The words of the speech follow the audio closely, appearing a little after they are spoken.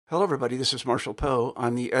Hello, everybody. This is Marshall Poe.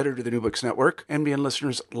 I'm the editor of the New Books Network. NBN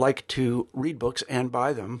listeners like to read books and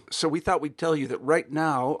buy them. So we thought we'd tell you that right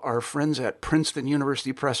now, our friends at Princeton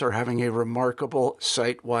University Press are having a remarkable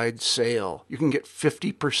site-wide sale. You can get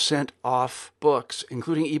 50% off books,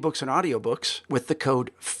 including ebooks and audiobooks, with the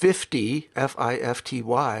code 50,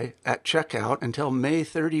 F-I-F-T-Y, at checkout until May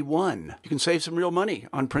 31. You can save some real money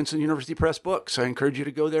on Princeton University Press books. I encourage you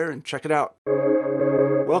to go there and check it out.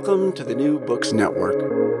 Welcome to the New Books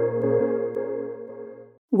Network.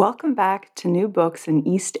 Welcome back to New Books in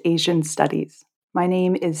East Asian Studies. My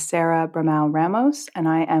name is Sarah Bramau Ramos, and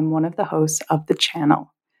I am one of the hosts of the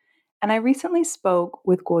channel. And I recently spoke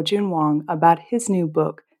with Guojun Wang about his new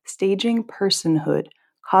book, Staging Personhood,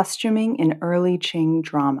 Costuming in Early Qing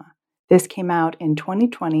Drama. This came out in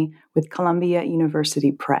 2020 with Columbia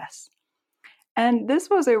University Press. And this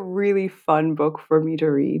was a really fun book for me to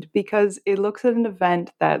read because it looks at an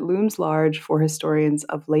event that looms large for historians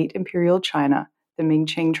of late imperial China, the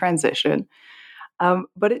Ming-Qing transition.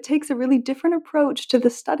 But it takes a really different approach to the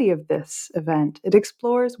study of this event. It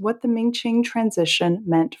explores what the Ming-Qing transition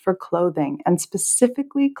meant for clothing, and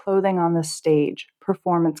specifically clothing on the stage,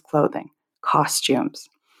 performance clothing, costumes.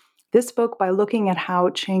 This book, by looking at how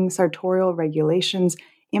Qing sartorial regulations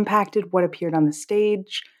impacted what appeared on the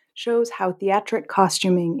stage, shows how theatric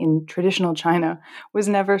costuming in traditional China was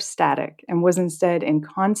never static and was instead in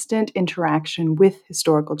constant interaction with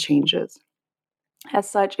historical changes. As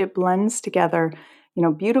such, it blends together,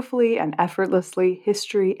 beautifully and effortlessly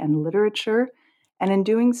history and literature, and in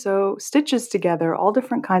doing so, stitches together all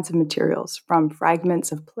different kinds of materials, from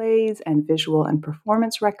fragments of plays and visual and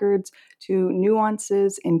performance records to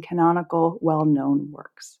nuances in canonical, well-known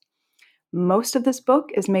works. Most of this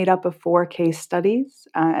book is made up of 4 case studies,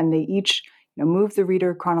 and they each move the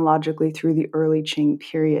reader chronologically through the early Qing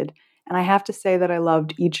period. And I have to say that I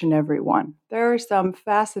loved each and every one. There are some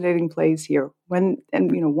fascinating plays here, ones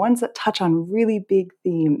that touch on really big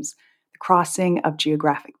themes: the crossing of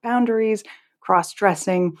geographic boundaries,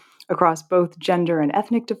 cross-dressing across both gender and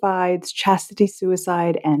ethnic divides, chastity,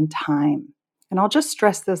 suicide, and time. And I'll just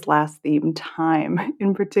stress this last theme, time,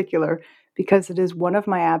 in particular, because it is one of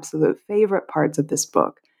my absolute favorite parts of this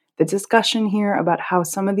book. The discussion here about how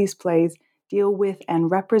some of these plays deal with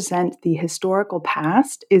and represent the historical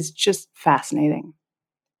past is just fascinating.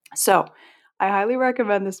 So, I highly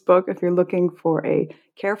recommend this book if you're looking for a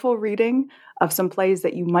careful reading of some plays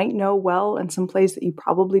that you might know well and some plays that you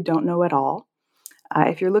probably don't know at all.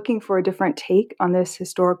 If you're looking for a different take on this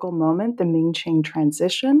historical moment, the Ming-Qing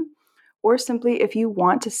transition, or simply if you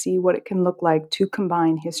want to see what it can look like to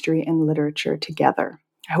combine history and literature together.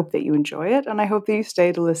 I hope that you enjoy it, and I hope that you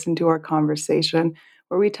stay to listen to our conversation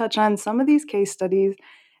where we touch on some of these case studies.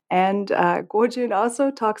 And Guojun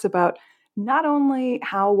also talks about not only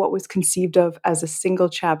how what was conceived of as a single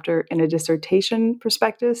chapter in a dissertation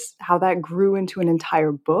prospectus, how that grew into an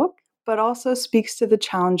entire book, but also speaks to the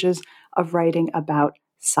challenges of writing about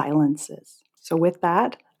silences. So with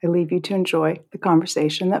that, I leave you to enjoy the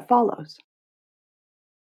conversation that follows.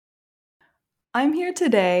 I'm here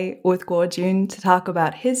today with Guojun to talk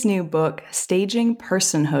about his new book, Staging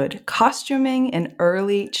Personhood, Costuming in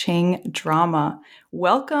Early Qing Drama.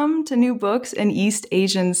 Welcome to New Books in East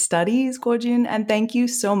Asian Studies, Guojun, and thank you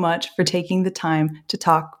so much for taking the time to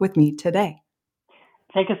talk with me today.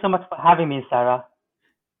 Thank you so much for having me, Sarah.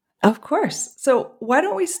 Of course. So why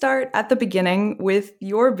don't we start at the beginning with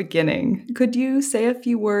your beginning? Could you say a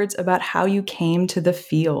few words about how you came to the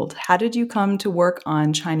field? How did you come to work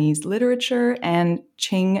on Chinese literature and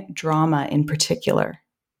Qing drama in particular?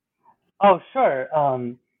 Oh, sure.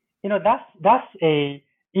 That's a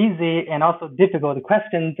easy and also difficult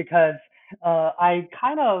question because I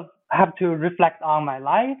kind of have to reflect on my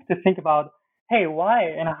life to think about, hey, why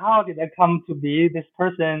and how did I come to be this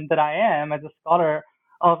person that I am as a scholar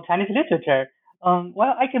of Chinese literature?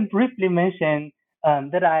 Well, I can briefly mention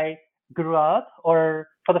that I grew up, or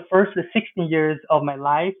for the first 16 years of my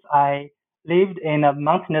life, I lived in a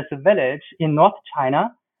mountainous village in North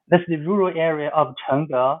China. That's the rural area of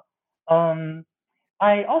Chengde. Um,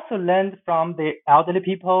 I also learned from the elderly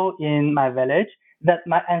people in my village that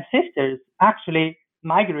my ancestors actually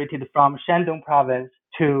migrated from Shandong province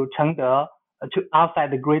to Chengde, to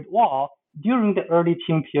outside the Great Wall during the early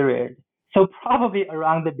Qing period. So probably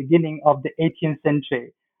around the beginning of the 18th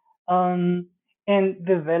century. Um, and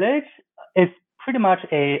the village is pretty much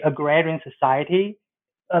a agrarian society.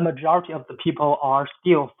 A majority of the people are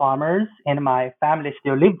still farmers, and my family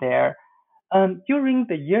still live there. During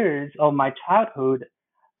the years of my childhood,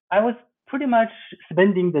 I was pretty much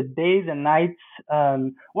spending the days and nights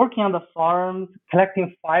working on the farms,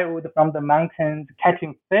 collecting firewood from the mountains,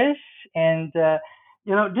 catching fish, and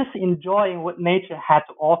just enjoying what nature had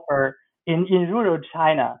to offer in rural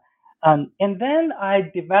China. And then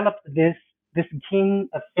I developed this keen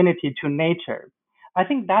affinity to nature. I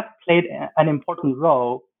think that played an important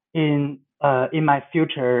role in my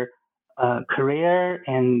future career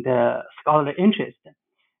and scholarly interest.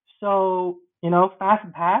 So, fast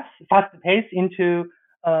pace into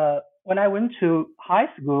when I went to high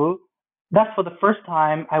school, that's for the first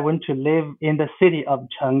time I went to live in the city of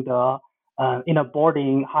Chengde in a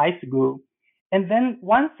boarding high school. And then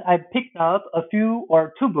once I picked up a few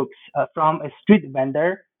or two books from a street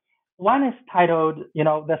vendor. One is titled,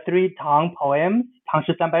 the Three Tang Poems, 唐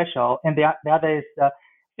诗三百首, and the other is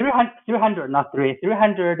 300, not three,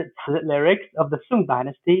 300 lyrics of the Song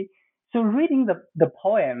Dynasty. So reading the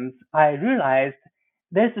poems, I realized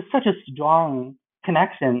there's such a strong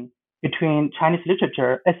connection between Chinese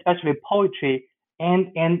literature, especially poetry, and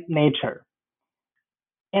nature.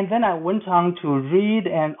 And then I went on to read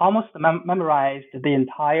and almost memorized the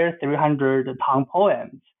entire 300 Tang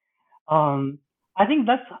poems. I think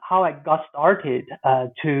that's how I got started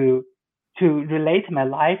to relate my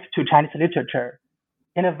life to Chinese literature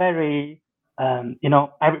in a very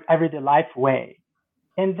everyday life way.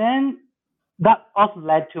 And then that also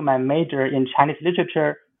led to my major in Chinese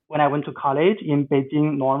literature when I went to college in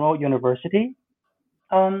Beijing Normal University.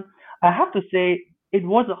 Um, I have to say it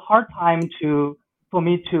was a hard time for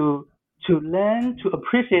me to learn to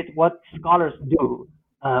appreciate what scholars do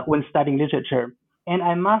when studying literature. And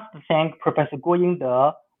I must thank Professor Guojun,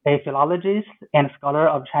 a philologist and scholar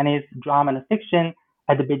of Chinese drama and fiction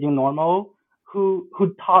at the Beijing Normal, who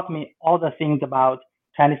taught me all the things about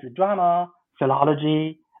Chinese drama,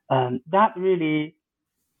 philology. That really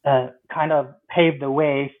kind of paved the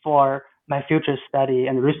way for my future study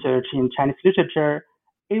and research in Chinese literature.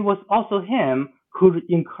 It was also him who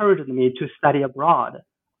encouraged me to study abroad.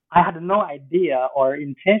 I had no idea or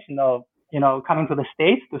intention of, coming to the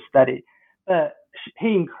States to study, but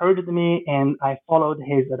he encouraged me and I followed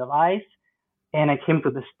his advice and I came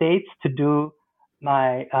to the States to do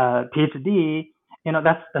my PhD.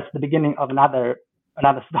 That's the beginning of another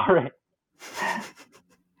story.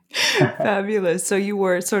 Fabulous. So you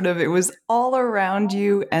were it was all around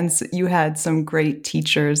you, and you had some great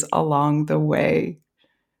teachers along the way.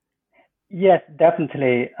 Yes,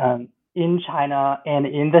 definitely. In China and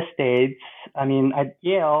in the States, I mean, at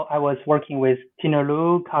Yale, I was working with Tina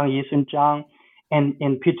Lu, Kang Yi Sun Zhang,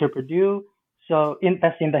 and Peter Perdue. So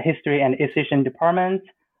that's in the history and Asian department.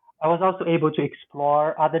 I was also able to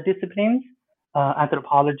explore other disciplines,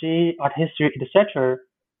 anthropology, art history, etc.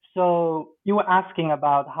 So you were asking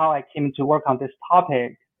about how I came to work on this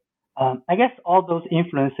topic. I guess all those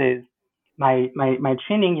influences, my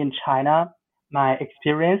training in China, my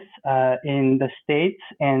experience in the States,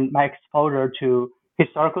 and my exposure to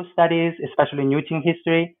historical studies, especially New Qing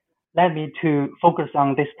history, led me to focus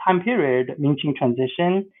on this time period, Ming Qing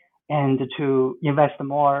transition, and to invest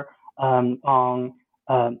more on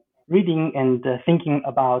reading and thinking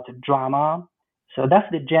about drama. So that's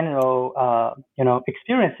the general,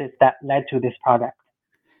 experiences that led to this project.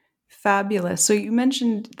 Fabulous. So you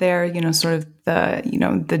mentioned there, sort of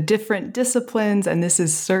the different disciplines, and this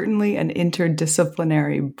is certainly an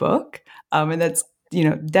interdisciplinary book. And that's,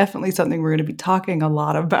 definitely something we're going to be talking a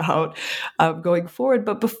lot about going forward.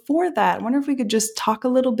 But before that, I wonder if we could just talk a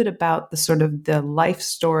little bit about the sort of the life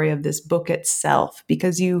story of this book itself,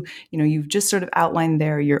 because you've just sort of outlined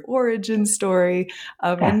there your origin story.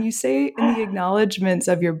 And you say in the acknowledgments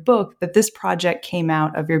of your book that this project came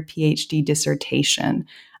out of your PhD dissertation.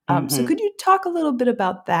 So could you talk a little bit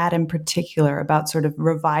about that in particular, about sort of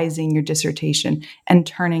revising your dissertation and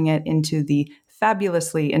turning it into the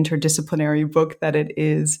fabulously interdisciplinary book that it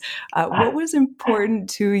is? What was important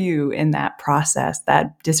to you in that process,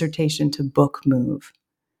 that dissertation to book move?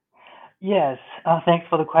 Yes, thanks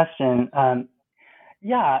for the question.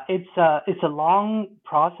 Yeah, it's a long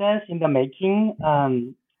process in the making.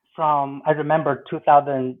 From I remember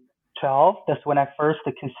 2012. That's when I first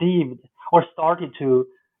conceived or started to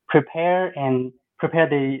prepare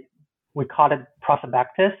the we call it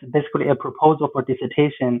prospectus, basically a proposal for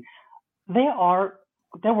dissertation. There are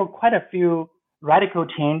there were quite a few radical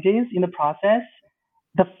changes in the process.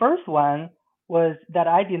 The first one was that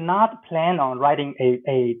I did not plan on writing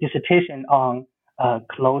a dissertation on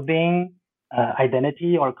clothing,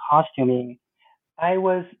 identity, or costuming. I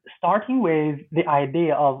was starting with the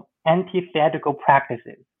idea of anti-theatrical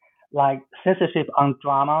practices like censorship on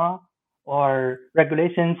drama or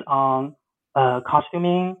regulations on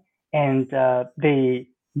costuming and the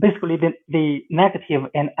basically the negative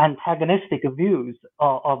and antagonistic views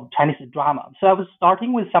of Chinese drama. So I was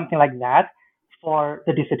starting with something like that for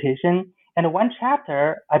the dissertation. And one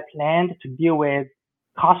chapter I planned to deal with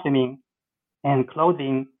costuming and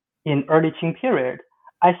clothing in early Qing period.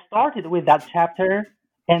 I started with that chapter,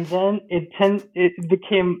 and then it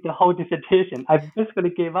became the whole dissertation. I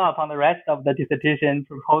basically gave up on the rest of the dissertation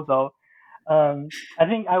proposal. I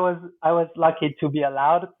think I was lucky to be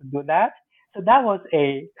allowed to do that. So that was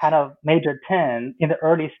a kind of major turn in the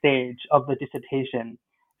early stage of the dissertation.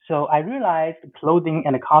 So I realized clothing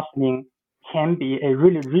and costuming can be a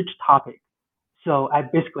really rich topic. So I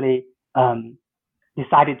basically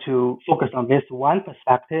decided to focus on this one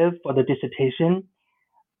perspective for the dissertation.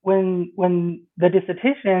 When the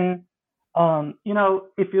dissertation,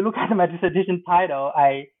 if you look at my dissertation title,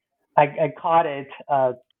 I called it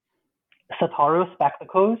sartorial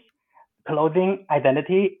spectacles, clothing,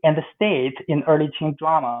 identity, and the state in early Qing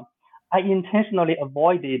drama. I intentionally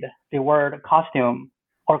avoided the word costume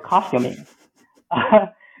or costuming. I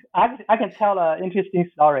can tell an interesting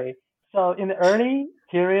story. So in the early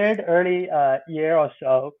period, early year or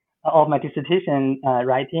so of my dissertation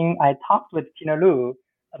writing, I talked with Tina Lu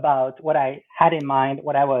about what I had in mind,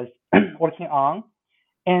 what I was working on,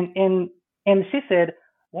 and and she said,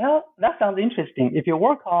 "Well, that sounds interesting. If you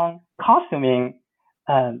work on costuming,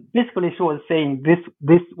 basically she was saying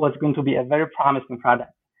this was going to be a very promising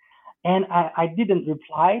product." And I didn't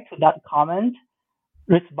reply to that comment,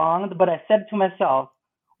 respond, but I said to myself,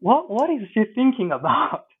 what is she thinking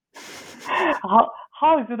about?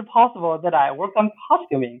 How is it possible that I work on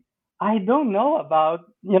costuming? I don't know about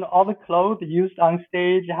all the clothes used on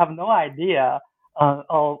stage. I have no idea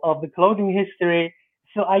of the clothing history.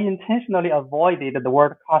 So I intentionally avoided the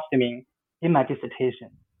word costuming in my dissertation.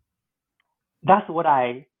 That's what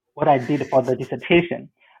I did for the dissertation.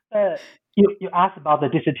 You asked about the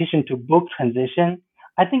dissertation to book transition.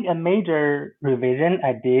 I think a major revision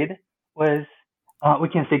I did was we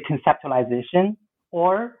can say conceptualization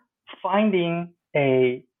or finding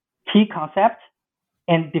a key concept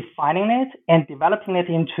and defining it and developing it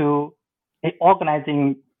into an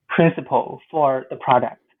organizing principle for the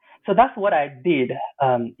product. So that's what I did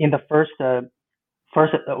in the first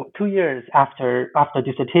 2 years after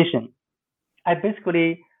dissertation. I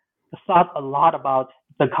basically thought a lot about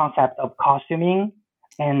the concept of costuming,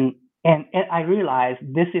 and and I realized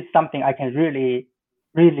this is something I can really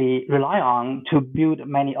rely on to build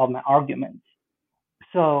many of my arguments.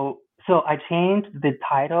 So I changed the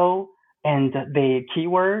title and the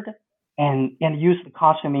keyword and used the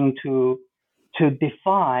costuming to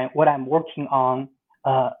define what I'm working on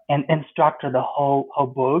and structure the whole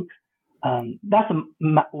book. That's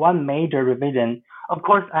one major revision. Of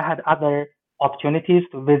course, I had other opportunities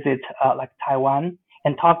to visit like Taiwan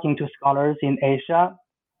and talking to scholars in Asia,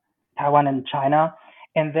 Taiwan and China,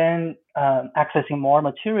 and then accessing more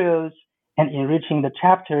materials and enriching the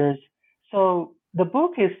chapters. So the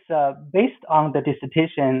book is based on the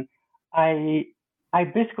dissertation. I I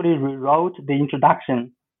basically rewrote the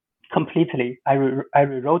introduction completely. I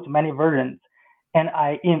rewrote many versions, and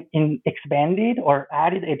I expanded or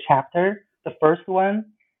added a chapter, the first one.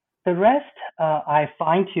 The rest, I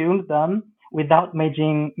fine tuned them without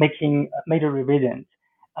making major revisions.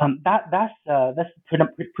 That's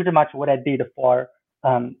pretty much what I did for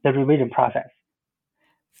the revision process.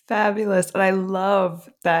 Fabulous. And I love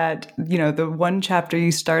that, the one chapter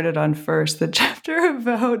you started on first, the chapter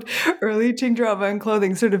about early Qing drama and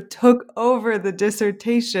clothing sort of took over the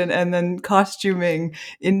dissertation, and then costuming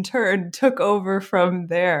in turn took over from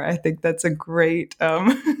there. I think that's a great I don't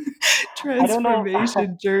know.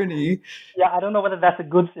 transformation journey. Yeah, I don't know whether that's a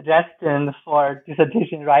good suggestion for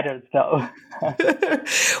dissertation writers, though.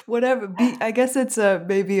 Whatever. I guess it's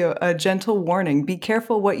maybe a gentle warning. Be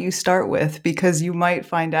careful what you start with, because you might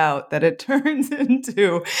find out that it turns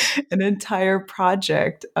into an entire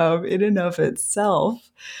project in and of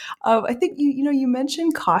itself. I think you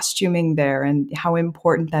mentioned costuming there and how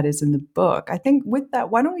important that is in the book. I think with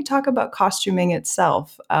that, why don't we talk about costuming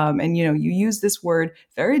itself? And you use this word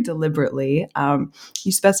very deliberately.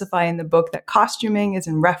 You specify in the book that costuming is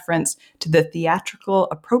in reference to the theatrical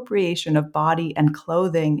appropriation of body and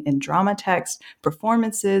clothing in drama text,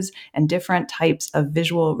 performances, and different types of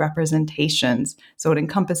visual representations. So it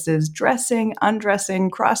encompasses dressing,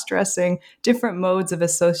 undressing, cross-dressing, different modes of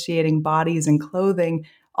associating bodies and clothing,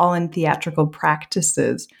 all in theatrical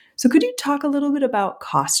practices. So could you talk a little bit about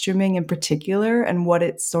costuming in particular and what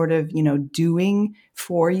it's sort of, doing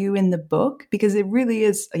for you in the book? Because it really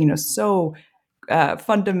is, so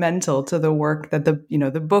fundamental to the work that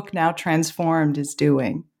the book now transformed is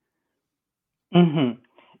doing. hmm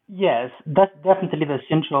Yes, that's definitely the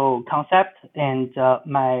central concept and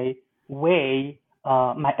my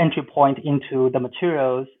entry point into the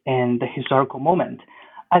materials and the historical moment.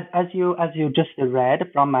 as you just read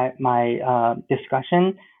from my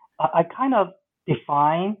discussion, I kind of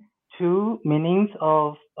define two meanings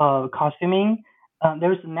of costuming.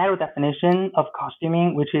 There's a narrow definition of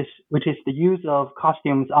costuming, which is the use of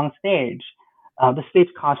costumes on stage, the stage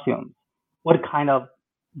costumes, what kind of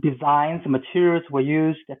designs, materials were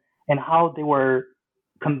used, and how they were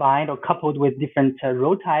combined or coupled with different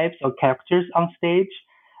role types or characters on stage.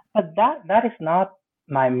 But that is not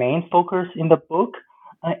my main focus in the book.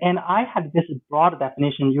 And I had this broad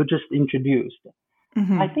definition you just introduced. I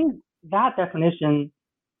Mm-hmm. think that definition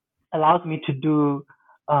allows me to do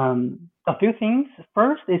a few things.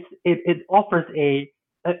 First, it offers a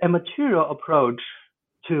material approach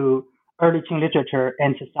to early Qing literature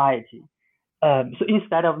and society. So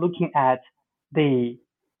instead of looking at the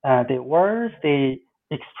the words, the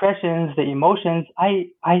expressions, the emotions,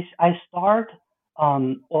 I start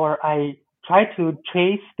or I try to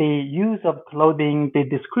trace the use of clothing, the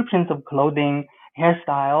descriptions of clothing,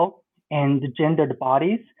 hairstyle, and gendered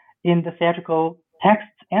bodies in the theatrical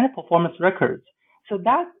texts and performance records. So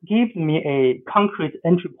that gives me a concrete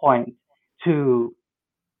entry point to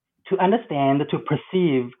understand, to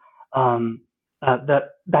perceive the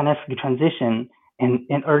dynastic transition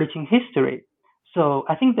in early Qing history. So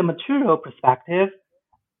I think the material perspective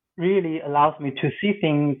really allows me to see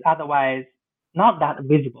things otherwise not that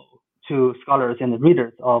visible to scholars and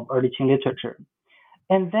readers of early Qing literature.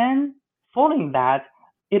 And then following that,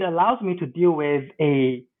 it allows me to deal with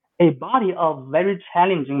a body of very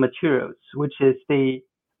challenging materials, which is the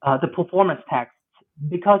performance text,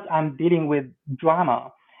 because I'm dealing with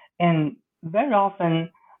drama, and very often,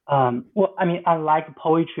 well, I mean, unlike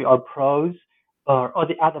poetry or prose or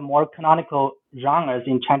the other more canonical genres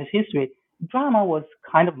in Chinese history, drama was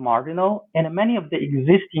kind of marginal, and many of the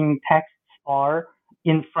existing texts are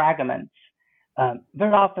in fragments.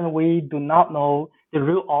 Very often we do not know the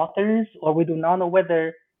real authors, or we do not know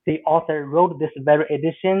whether the author wrote this very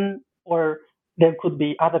edition, or there could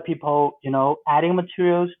be other people, adding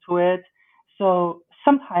materials to it. So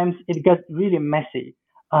sometimes it gets really messy.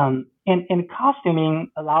 And costuming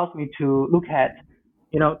allows me to look at,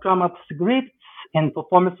 drama scripts and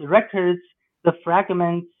performance records, the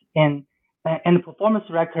fragments and performance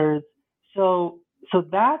records. So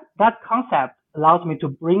that concept allows me to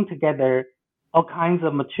bring together all kinds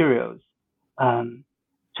of materials um,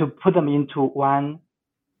 to put them into one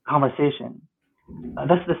conversation.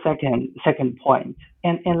 That's the second point.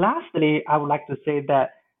 And lastly, I would like to say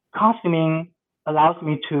that costuming allows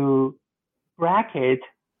me to bracket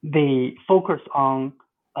the focus on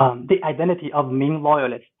the identity of Ming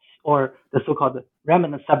loyalists, or the so-called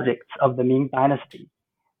remnant subjects of the Ming dynasty.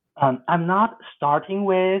 I'm not starting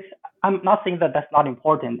with, I'm not saying that that's not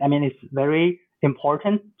important. I mean, it's very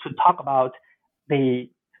important to talk about the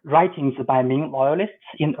writings by Ming loyalists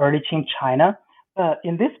in early Qing China. But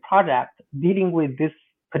in this project, dealing with this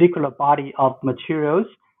particular body of materials,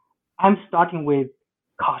 I'm starting with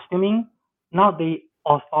costuming, not the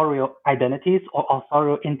authorial identities or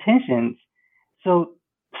authorial intentions. So,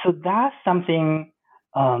 so that's something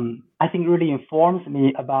I think really informs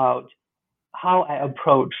me about how I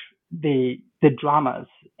approach the dramas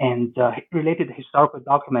and related historical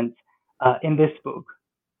documents in this book.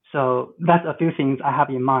 So that's a few things I have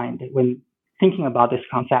in mind when thinking about this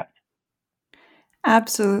concept.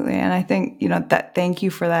 Absolutely. And I think, that thank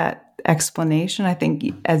you for that explanation. I think,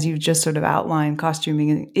 as you just sort of outlined,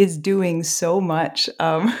 costuming is doing so much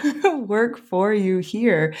work for you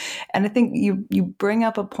here. And I think you bring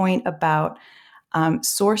up a point about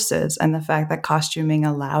sources and the fact that costuming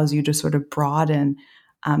allows you to sort of broaden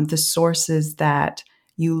the sources that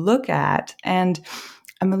you look at. And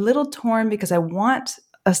I'm a little torn because I want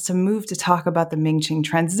us to move to talk about the Ming-Qing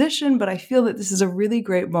transition, but I feel that this is a really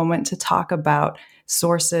great moment to talk about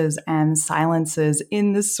sources and silences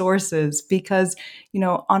in the sources because,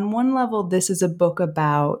 on one level, this is a book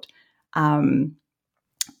about um,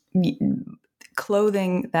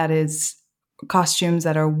 clothing that is costumes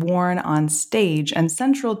that are worn on stage. And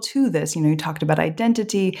central to this, you talked about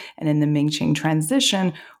identity, and in the Ming-Qing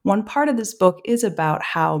transition, one part of this book is about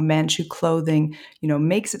how Manchu clothing,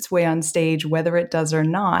 makes its way on stage, whether it does or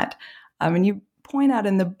not. And you point out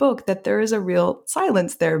in the book that there is a real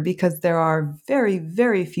silence there because there are very,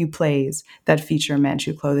 very few plays that feature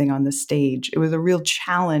Manchu clothing on the stage. It was a real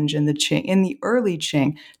challenge in the early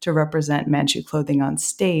Qing to represent Manchu clothing on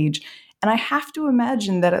stage. And I have to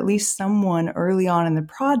imagine that at least someone early on in the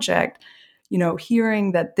project,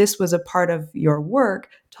 hearing that this was a part of your work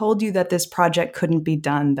told you that this project couldn't be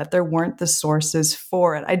done, that there weren't the sources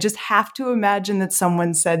for it. I just have to imagine that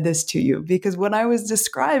someone said this to you, because when I was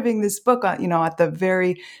describing this book, at the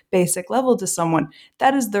very basic level to someone,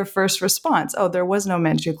 that is their first response. Oh, there was no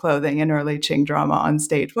Manchu clothing in early Qing drama on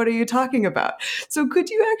stage. What are you talking about? So could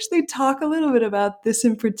you actually talk a little bit about this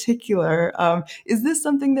in particular? Is this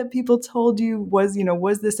something that people told you was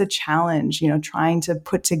this a challenge, trying to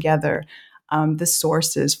put together the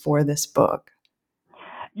sources for this book?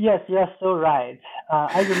 Yes, you're so right.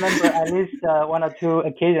 I remember at least one or two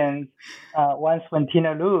occasions once when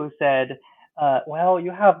Tina Lu said, well,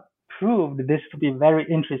 you have proved this to be very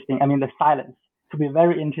interesting. I mean, the silence to be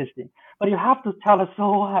very interesting, but you have to tell us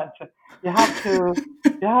so what? You have to,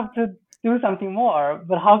 you have to do something more,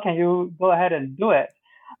 but how can you go ahead and do it?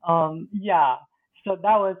 Yeah, so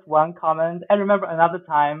that was one comment. I remember another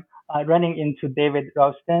time running into David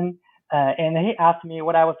Ralston, and he asked me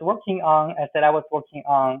what I was working on. I said I was working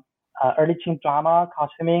on early Qing drama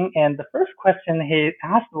costuming, and the first question he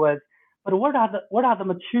asked was, "But what are the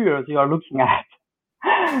materials you are looking at?"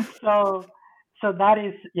 so so that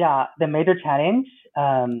is the major challenge,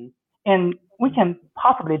 and we can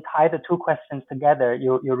possibly tie the two questions together.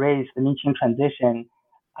 You raised the Qing transition,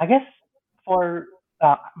 I guess, for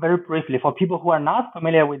very briefly for people who are not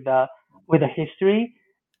familiar with the history.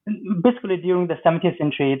 Basically, during the 17th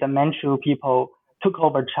century, the Manchu people took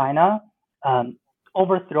over China,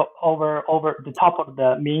 overthrow over the top of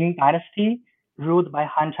the Ming dynasty, ruled by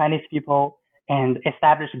Han Chinese people, and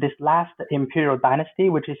established this last imperial dynasty,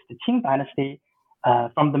 which is the Qing dynasty,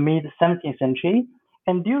 from the mid 17th century.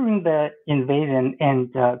 And during the invasion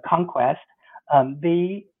and conquest,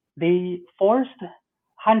 they forced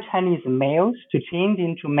Han Chinese males to change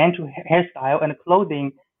into Manchu hairstyle and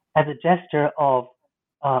clothing as a gesture of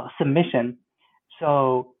submission.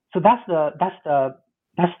 So that's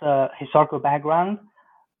the historical background.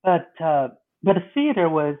 But theater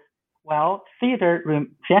was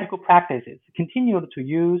theatrical practices continued to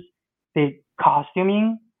use the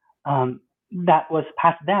costuming that was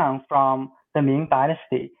passed down from the Ming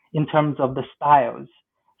Dynasty in terms of the styles.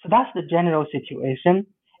 So that's the general situation,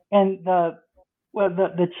 and the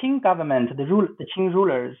Qing government, the Qing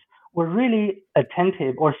rulers were really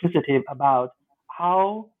attentive or sensitive about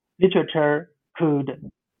how literature could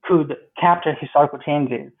capture historical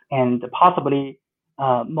changes and possibly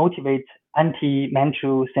motivate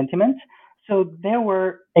anti-Manchu sentiments. So there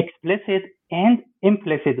were explicit and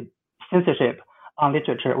implicit censorship on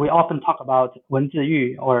literature. We often talk about 文字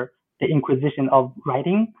狱 or the Inquisition of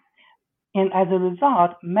writing. And as a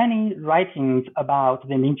result, many writings about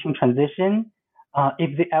the Ming-Qing transition,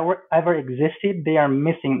 if they ever existed, they are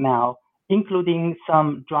missing now, including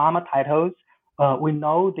some drama titles. We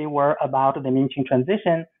know they were about the Ming-Qing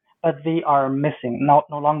transition, but they are missing, no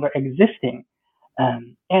longer existing.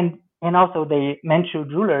 And also the Manchu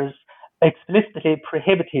rulers explicitly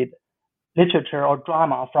prohibited literature or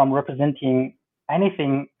drama from representing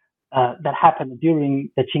anything that happened during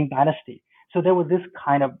the Qing dynasty. So there was this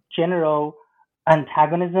kind of general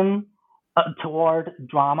antagonism toward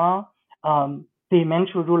drama. The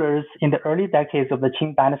Manchu rulers in the early decades of the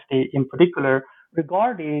Qing dynasty, in particular,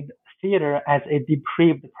 regarded theater as a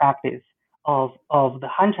depraved practice of the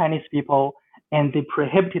Han Chinese people, and they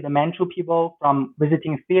prohibited the Manchu people from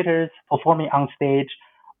visiting theaters, performing on stage,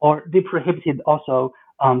 or they prohibited also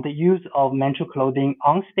the use of Manchu clothing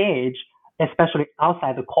on stage, especially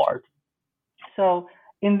outside the court. So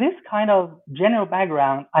in this kind of general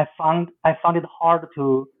background, I found it hard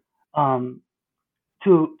um,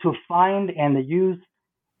 to find and use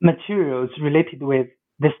materials related with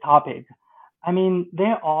this topic. I mean,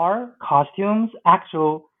 there are costumes,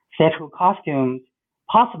 actual theatrical costumes,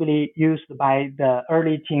 possibly used by the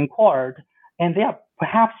early Qing court, and they are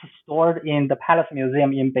perhaps stored in the Palace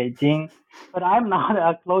Museum in Beijing. But I'm not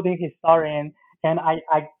a clothing historian, and I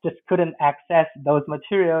just couldn't access those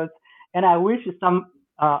materials. And I wish some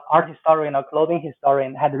art historian or clothing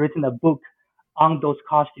historian had written a book on those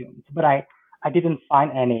costumes, but I didn't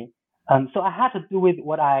find any. So I had to do with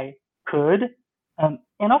what I could,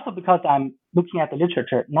 and also because I'm looking at the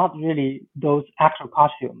literature, not really those actual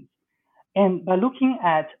costumes. And by looking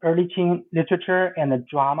at early Qing literature and the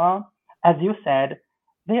drama, as you said,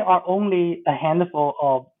 there are only a handful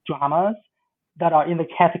of dramas that are in the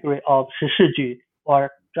category of 时事剧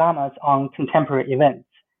or dramas on contemporary events.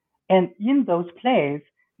 And in those plays,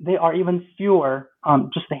 there are even fewer,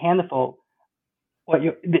 just a handful,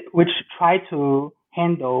 which try to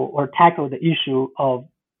handle or tackle the issue of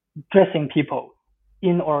dressing people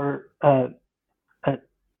in or uh,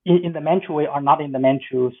 in the Manchu way or not in the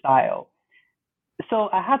Manchu style. So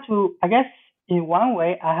I had to, I guess, in one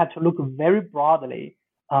way, I had to look very broadly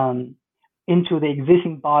into the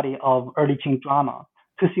existing body of early Qing drama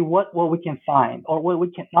to see what we can find or what we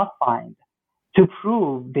cannot find to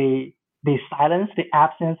prove the silence, the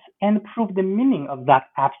absence, and prove the meaning of that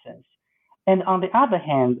absence. And on the other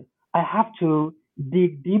hand, I have to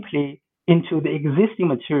dig deeply into the existing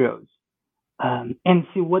materials and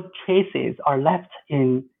see what traces are left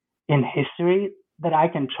in history that I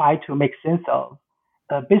can try to make sense of.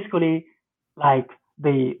 Basically, like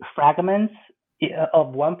the fragments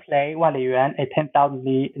of one play, Wan Li Yuan, a 10,000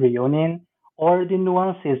 Li reunion, or the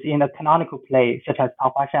nuances in a canonical play such as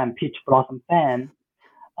Tao Hua Shan, Peach Blossom Fan.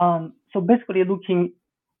 So basically, looking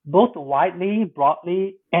both widely,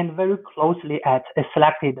 broadly, and very closely at a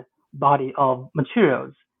selected body of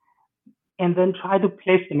materials, and then try to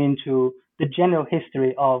place them into the general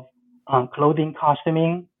history of clothing,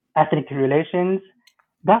 costuming, ethnic relations.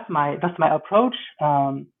 That's my approach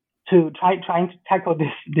to trying to tackle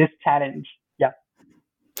this challenge. Yeah.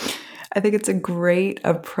 I think it's a great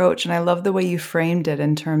approach. And I love the way you framed it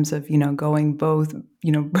in terms of, going both,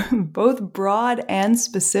 both broad and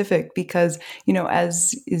specific, because,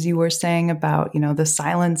 as you were saying about, the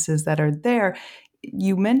silences that are there,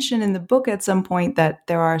 you mentioned in the book at some point that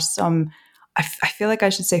there are some, I feel like I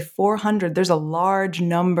should say 400. There's a large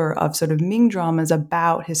number of sort of Ming dramas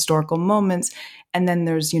about historical moments. And then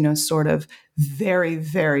there's, sort of very,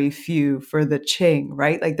 very few for the Qing,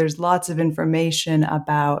 right? Like there's lots of information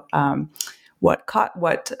about what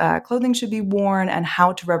clothing should be worn and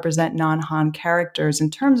how to represent non-Han characters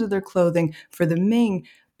in terms of their clothing for the Ming,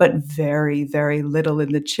 but very, very little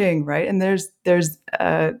in the Qing, right? And there's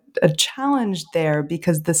a challenge there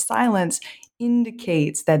because the silence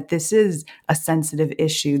indicates that this is a sensitive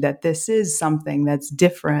issue, that this is something that's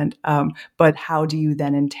different. But how do you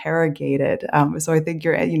then interrogate it? So I think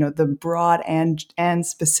the broad and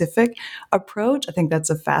specific approach, I think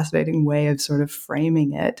that's a fascinating way of sort of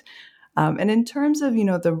framing it. And in terms of,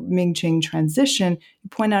 the Ming-Qing transition, you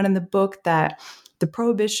point out in the book that the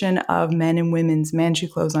prohibition of men and women's Manchu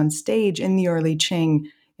clothes on stage in the early Qing,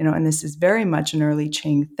 and this is very much an early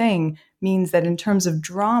Qing thing, means that in terms of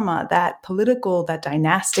drama, that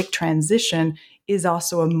dynastic transition is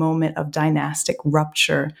also a moment of dynastic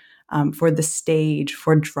rupture for the stage,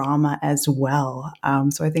 for drama as well.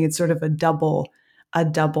 So I think it's sort of a double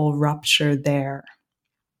rupture there.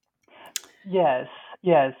 Yes,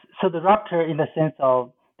 yes. So the rupture in the sense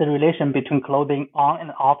of the relation between clothing on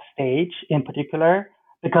and off stage in particular,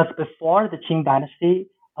 because before the Qing dynasty,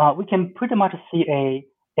 we can pretty much see a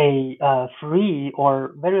free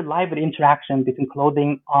or very lively interaction between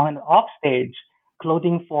clothing on and off stage,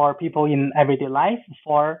 clothing for people in everyday life,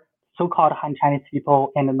 for so-called Han Chinese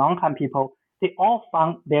people and non-Han people. They all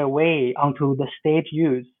found their way onto the stage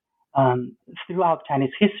use throughout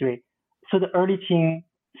Chinese history. So the early Qing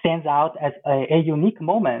stands out as a unique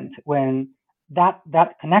moment when that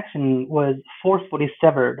connection was forcefully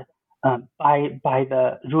severed by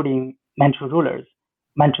the ruling Manchu rulers,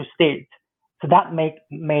 Manchu state. So that makes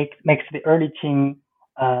the early Qing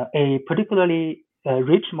a particularly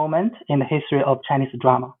rich moment in the history of Chinese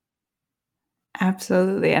drama.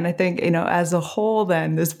 Absolutely. And I think, as a whole,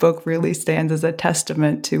 then this book really stands as a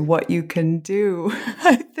testament to what you can do,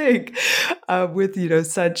 I think, with,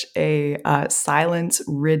 such a silence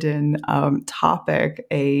ridden topic,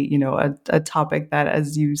 a topic that,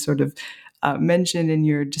 as you sort of mentioned in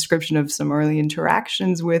your description of some early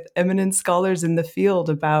interactions with eminent scholars in the field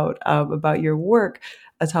about your work,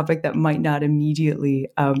 a topic that might not immediately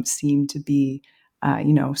seem to be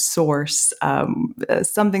source,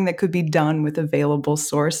 something that could be done with available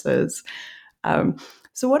sources.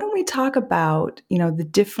 So why don't we talk about, the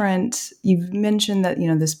different, you've mentioned that,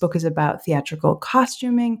 this book is about theatrical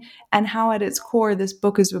costuming and how at its core, this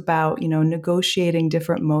book is about, negotiating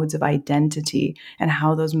different modes of identity and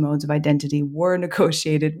how those modes of identity were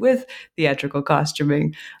negotiated with theatrical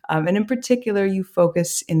costuming. And in particular, you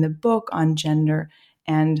focus in the book on gender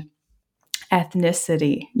and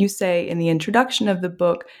ethnicity. You say in the introduction of the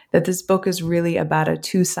book that this book is really about a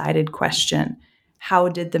two-sided question. How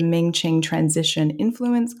did the Ming-Qing transition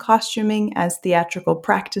influence costuming as theatrical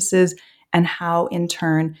practices, and how, in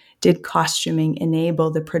turn, did costuming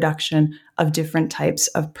enable the production of different types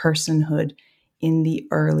of personhood in the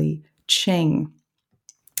early Qing?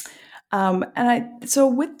 So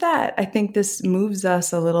with that, I think this moves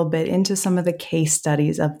us a little bit into some of the case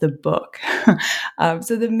studies of the book.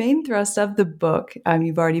 So the main thrust of the book,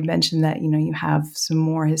 you've already mentioned that, you have some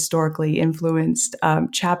more historically influenced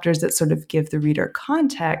chapters that sort of give the reader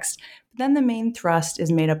context. But then the main thrust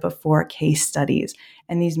is made up of 4 case studies,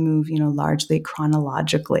 and these move, largely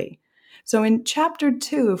chronologically. So in chapter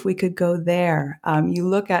 2, if we could go there, you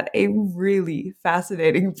look at a really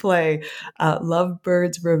fascinating play,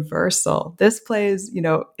 Lovebird's Reversal. This play is,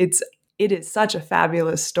 it is such a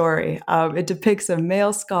fabulous story. It depicts a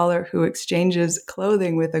male scholar who exchanges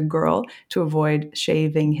clothing with a girl to avoid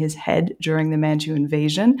shaving his head during the Manchu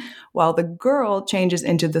invasion, while the girl changes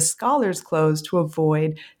into the scholar's clothes to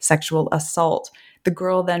avoid sexual assault. The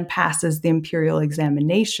girl then passes the imperial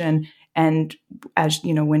examination, and as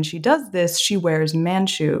you know, when she does this, she wears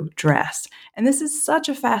Manchu dress. And this is such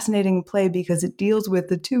a fascinating play because it deals with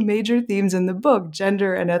the two major themes in the book,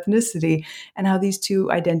 gender and ethnicity, and how these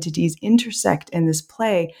two identities intersect in this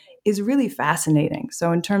play is really fascinating.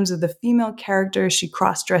 So in terms of the female character, she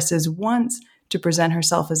cross-dresses once to present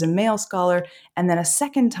herself as a male scholar, and then a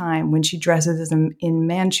second time when she dresses in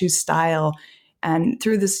Manchu style. And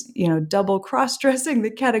through this, double cross-dressing, the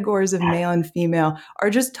categories of male and female are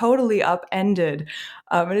just totally upended.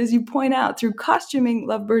 And as you point out, through costuming,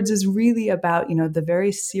 Lovebirds is really about, the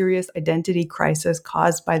very serious identity crisis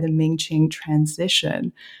caused by the Ming-Qing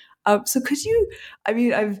transition. So could you,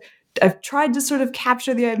 I've tried to sort of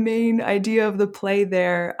capture the main idea of the play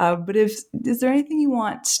there, but is there anything you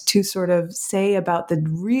want to sort of say about the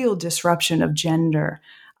real disruption of gender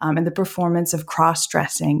and the performance of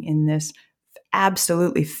cross-dressing in this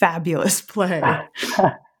absolutely fabulous play?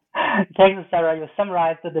 Thanks, Sarah. You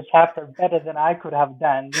summarized the chapter better than I could have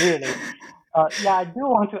done, really. I do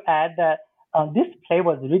want to add that this play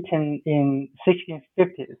was written in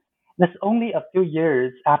 1650s. That's only a few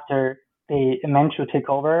years after the Manchu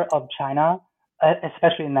takeover of China,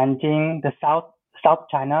 especially in Nanjing, the South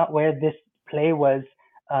China, where this play is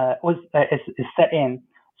set in.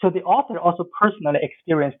 So the author also personally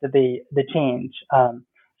experienced the change.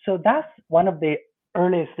 So that's one of the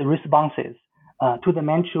earliest responses to the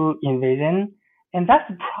Manchu invasion, and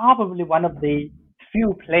that's probably one of the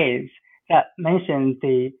few plays that mentions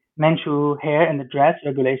the Manchu hair and the dress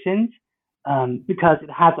regulations, because it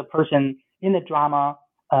has a person in the drama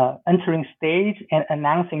entering stage and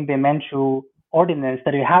announcing the Manchu ordinance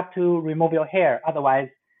that you have to remove your hair, otherwise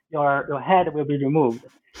your head will be removed.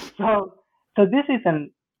 So this is an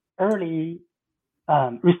early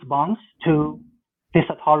response to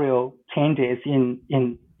dictatorial changes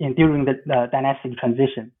in during the dynastic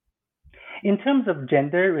transition. In terms of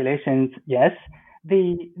gender relations, yes,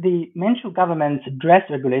 the Manchu government's dress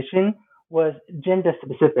regulation was gender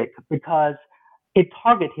specific because it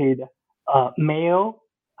targeted male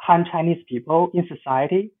Han Chinese people in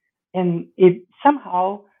society, and it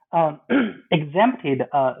somehow exempted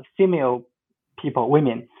female people,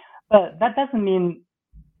 women. But that doesn't mean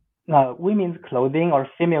women's clothing or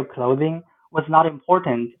female clothing was not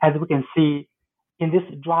important. As we can see in this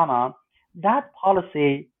drama, that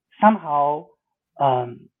policy somehow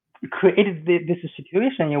created this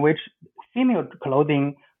situation in which female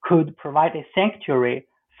clothing could provide a sanctuary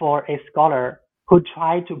for a scholar who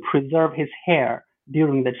tried to preserve his hair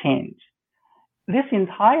during the change. This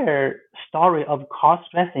entire story of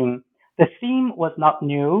cross-dressing, the theme was not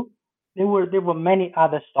new. There were many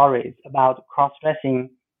other stories about cross-dressing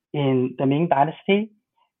in the Ming Dynasty.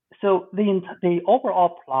 So the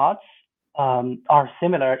overall plots are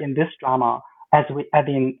similar in this drama as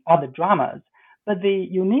in other dramas, but the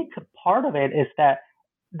unique part of it is that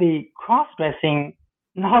the cross-dressing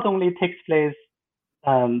not only takes place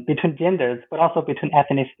between genders, but also between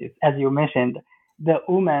ethnicities. As you mentioned, the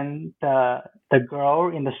woman, the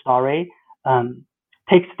girl in the story,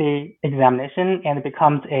 takes the examination and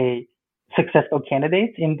becomes a successful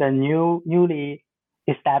candidate in the newly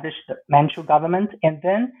established Manchu government, and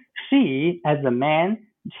then she, as a man,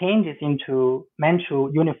 changes into Manchu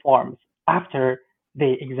uniforms after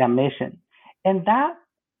the examination, and that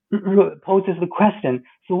poses the question: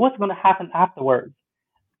 so what's going to happen afterwards?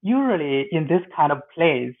 Usually, in this kind of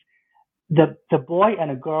plays, the boy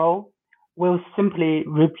and a girl will simply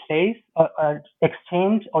replace or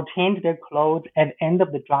exchange or change their clothes at the end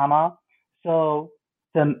of the drama. So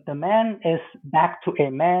the man is back to a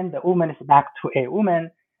man, the woman is back to a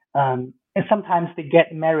woman, and sometimes they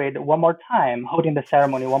get married one more time, holding the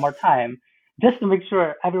ceremony one more time, just to make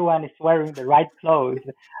sure everyone is wearing the right clothes,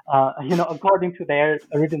 according to their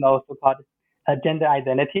original so-called gender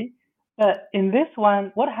identity. But in this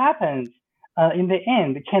one, what happens in the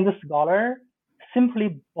end? Can the scholar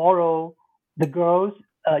simply borrow the girl's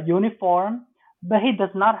uniform, but he does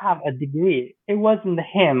not have a degree? It wasn't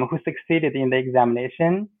him who succeeded in the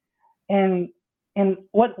examination, and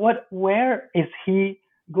where is he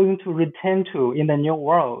going to return to in the new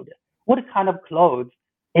world? What kind of clothes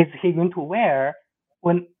is he going to wear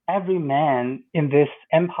when every man in this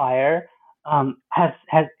empire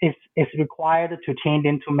is required to change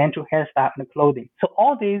into mantle hairstyle and clothing. So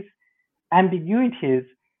all these ambiguities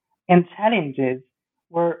and challenges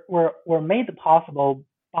were made possible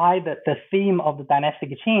by the theme of the dynastic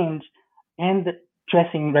change and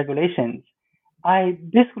dressing regulations. I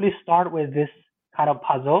basically start with this kind of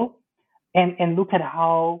puzzle and look at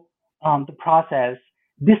how the process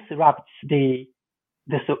disrupts the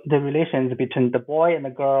relations between the boy and the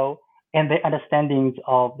girl and the understandings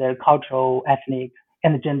of their cultural, ethnic,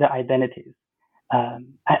 and gender identities. I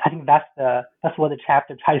think that's what the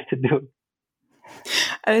chapter tries to do.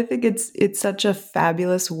 I think it's such a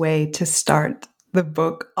fabulous way to start the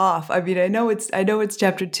book off. I mean, I know it's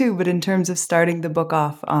chapter 2, but in terms of starting the book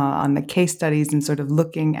off on the case studies and sort of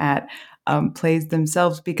looking at plays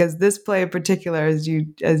themselves, because this play in particular, as you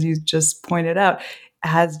just pointed out,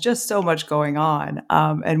 has just so much going on.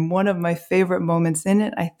 And one of my favorite moments in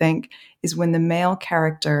it, I think, is when the male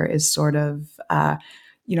character is sort of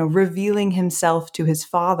revealing himself to his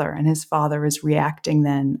father, and his father is reacting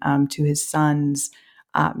then to his son's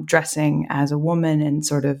dressing as a woman and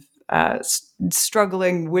sort of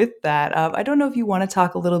struggling with that. I don't know if you want to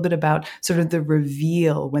talk a little bit about sort of the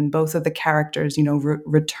reveal when both of the characters,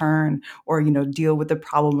 return or, deal with the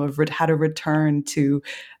problem of how to return to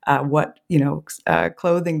what,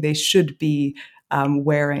 clothing they should be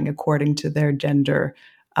wearing according to their gender.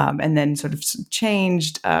 And then sort of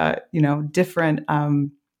changed, different,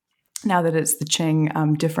 now that it's the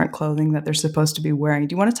Qing, different clothing that they're supposed to be wearing.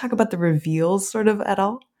 Do you want to talk about the reveals sort of at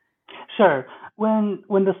all? Sure. When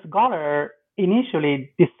the scholar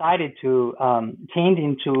initially decided to change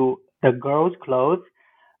into the girl's clothes,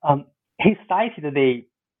 he cited the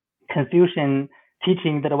Confucian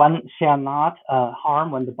teaching that one shall not harm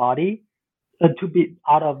one's body to be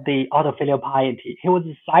out of filial piety. He was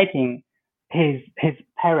citing his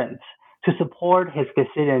parents to support his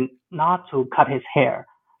decision not to cut his hair.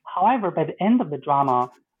 However, by the end of the drama,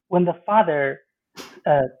 when the father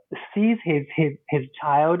uh, sees his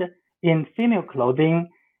child in female clothing,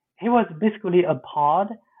 he was basically appalled,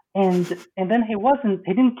 and then he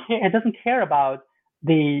doesn't care about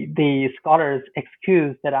the scholar's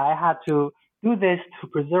excuse that I had to do this to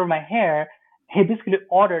preserve my hair. He basically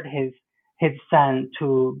ordered his son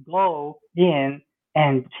to go in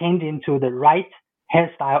and change into the right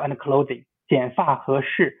hairstyle and clothing, 剪发合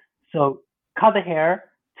适. So cut the hair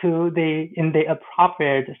in the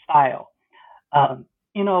appropriate style. Um,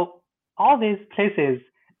 all these places,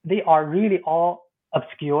 they are really all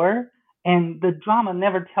obscure, and the drama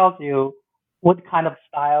never tells you what kind of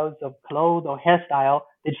styles of clothes or hairstyle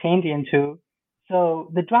they change into. So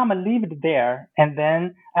the drama leaves it there, and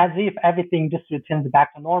then as if everything just returns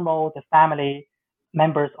back to normal, the family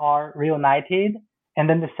members are reunited, and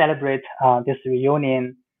then they celebrate this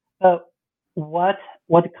reunion. So what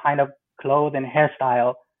what kind of clothes and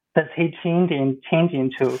hairstyle does he change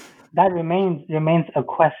into? That remains a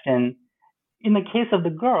question. In the case of the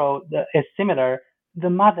girl, it's similar. The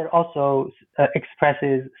mother also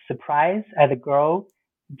expresses surprise at the girl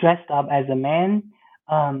dressed up as a man.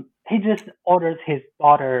 He just orders his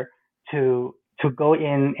daughter to go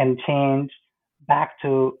in and change back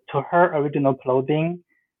to her original clothing,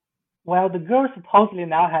 while the girl supposedly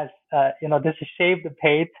now has this shaved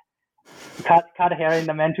pate, cut hair in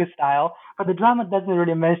the manchu style, but the drama doesn't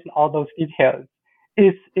really mention all those details.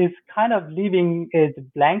 It's kind of leaving it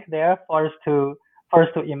blank there for us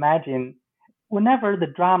to imagine. Whenever the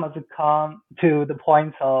dramas come to the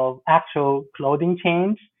point of actual clothing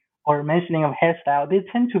change or mentioning of hairstyle, they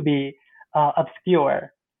tend to be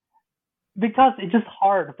obscure because it's just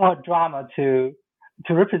hard for drama to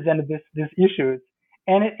represent these issues,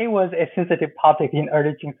 and it was a sensitive topic in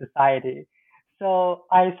early Qing society. So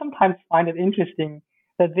I sometimes find it interesting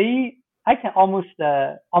that I can almost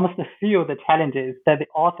feel the challenges that the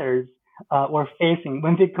authors were facing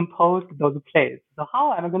when they composed those plays. So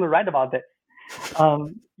how am I going to write about this?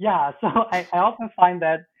 Yeah, so I often find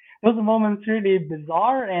that those moments really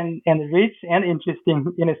bizarre and rich and interesting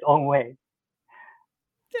in its own way.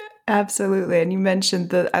 Absolutely. And you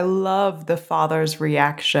mentioned that I love the father's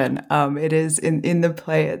reaction. It is in the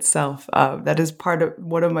play itself. That is part of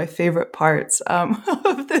one of my favorite parts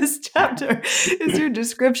of this chapter is your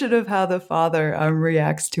description of how the father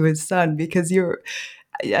reacts to his son, because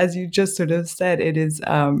as you just sort of said,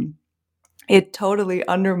 it totally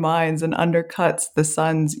undermines and undercuts the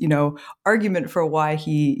son's, argument for why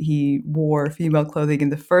he wore female clothing in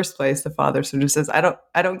the first place. The father sort of says, I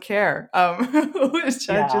don't care," which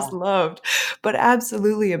I just Yeah. loved. But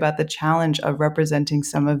absolutely about the challenge of representing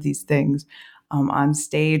some of these things on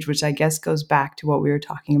stage, which I guess goes back to what we were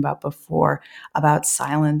talking about before about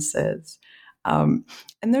silences. And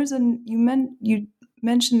there's you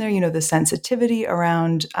mentioned there, the sensitivity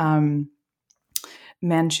around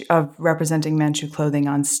Manchu, of representing Manchu clothing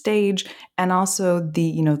on stage, and also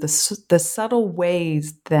the subtle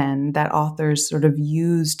ways then that authors sort of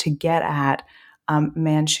use to get at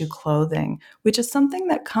Manchu clothing, which is something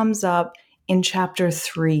that comes up in chapter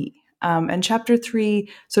 3. And chapter 3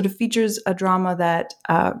 sort of features a drama that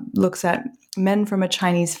looks at men from a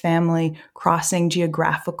Chinese family crossing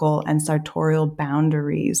geographical and sartorial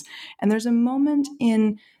boundaries. And there's a moment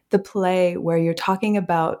in the play where you're talking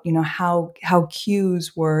about, how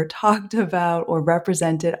cues were talked about or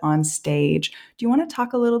represented on stage. Do you want to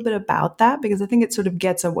talk a little bit about that? Because I think it sort of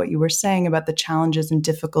gets at what you were saying about the challenges and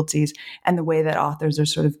difficulties and the way that authors are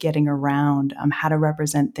sort of getting around how to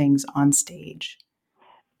represent things on stage.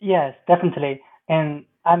 Yes, definitely. And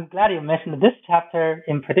I'm glad you mentioned this chapter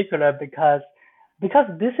in particular because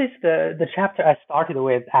this is the chapter I started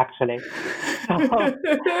with actually. So,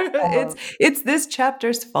 it's this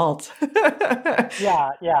chapter's fault.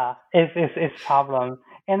 yeah, it's problem.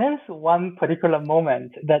 And there's one particular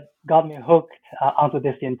moment that got me hooked onto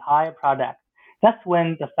this entire project. That's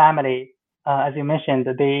when the family, as you mentioned,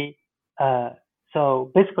 uh,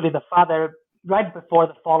 so basically the father, right before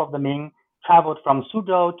the fall of the Ming, traveled from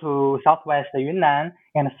Suzhou to southwest Yunnan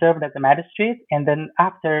and served as a magistrate. And then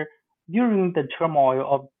during the turmoil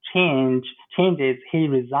of changes, he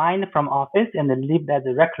resigned from office and then lived as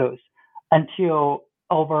a recluse until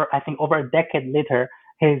over a decade later,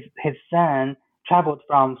 his son traveled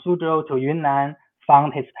from Suzhou to Yunnan,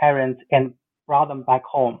 found his parents, and brought them back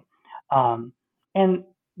home. And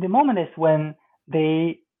the moment is when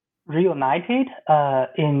they reunited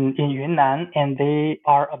in Yunnan, and they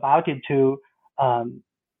are about um,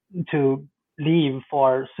 to leave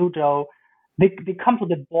for Suzhou. They come to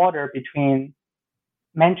the border between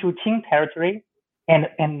Manchu Qing territory and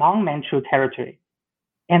non-Manchu territory.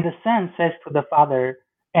 And the son says to the father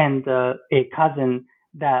and a cousin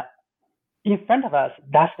that in front of us,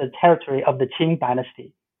 that's the territory of the Qing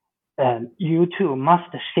dynasty. You too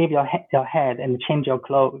must shave your head and change your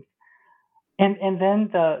clothes. And then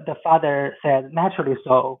the father said, naturally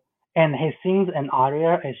so. And he sings an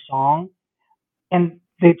aria, a song, and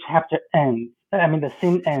the chapter ends. I mean, the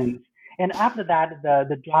scene ends. And after that,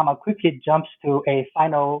 the drama quickly jumps to a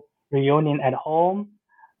final reunion at home.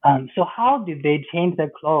 So how did they change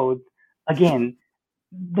their clothes? Again,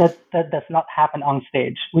 that does not happen on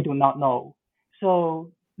stage. We do not know.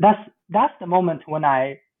 So that's the moment when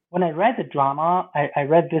I read the drama, I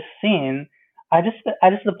read this scene, I just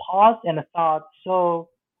paused and thought, so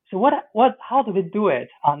what how do they do it?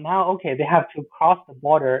 Now okay, they have to cross the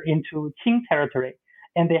border into Qing territory,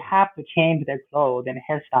 and they have to change their clothes and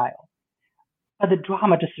hairstyle. But the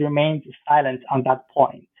drama just remains silent on that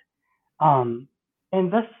point. Um,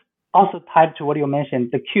 and this also tied to what you mentioned,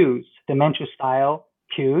 the cues, the Manchu style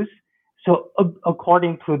cues. So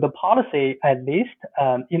according to the policy, at least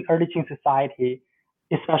in early Qing society,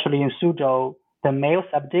 especially in Suzhou, the male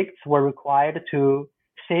subjects were required to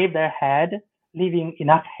shave their head, leaving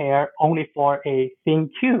enough hair only for a thin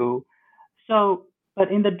queue. So,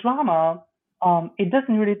 but in the drama, it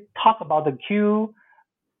doesn't really talk about the queue.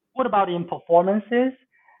 What about in performances?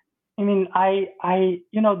 I mean,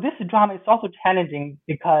 this drama is also challenging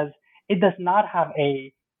because it does not have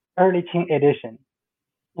a early teen edition.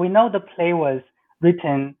 We know the play was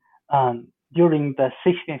written during the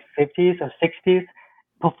 1650s or 60s,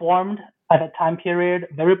 performed at a time period,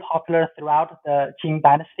 very popular throughout the Qing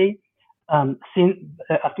dynasty. A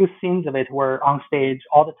few scenes of it were on stage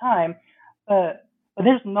all the time, but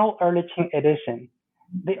there's no early Qing edition.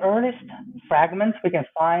 The earliest fragments we can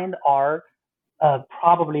find are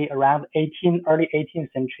probably around early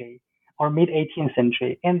 18th century or mid 18th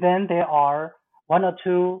century. And then there are one or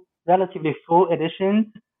two relatively full editions,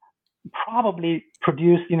 probably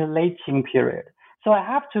produced in the late Qing period. So I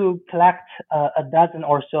have to collect a dozen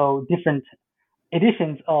or so different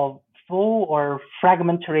editions of full or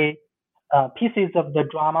fragmentary pieces of the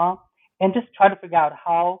drama and just try to figure out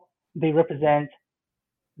how they represent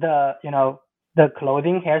the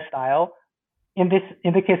clothing hairstyle in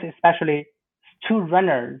the case especially two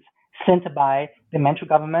runners sent by the Manchu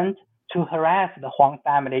government to harass the Huang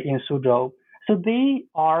family in Suzhou. So they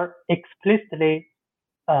are explicitly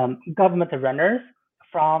government runners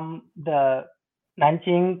from the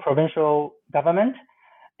Nanjing provincial government,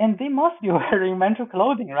 and they must be wearing Manchu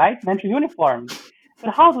clothing, right? Manchu uniforms.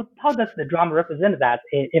 But how does the drama represent that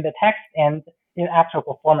in the text and in actual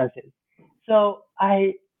performances? So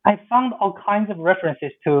I found all kinds of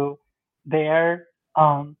references to their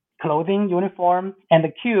clothing, uniforms, and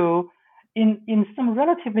the queue in some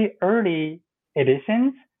relatively early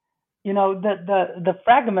editions. the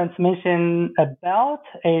fragments mention a belt,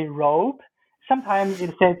 a rope. Sometimes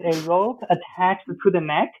it says a rope attached to the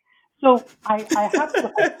neck. So I have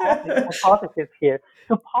to hypothesis here.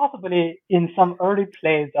 So possibly in some early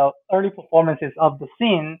plays or early performances of the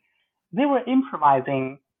scene, they were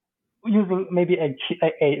improvising using maybe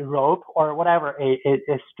a rope or whatever,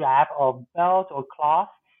 a strap or belt or cloth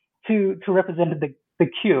to represent the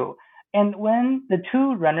cue. And when the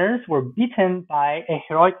two runners were beaten by a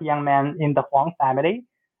heroic young man in the Huang family,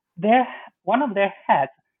 their one of their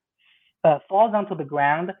heads falls onto the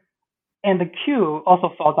ground, and the cue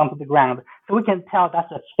also falls onto the ground. So we can tell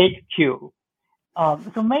that's a fake cue.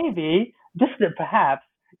 So maybe, just perhaps,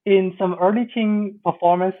 in some early Qing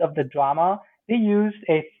performance of the drama, they used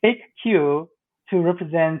a fake cue to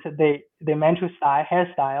represent the Manchu style,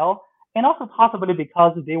 hairstyle, and also possibly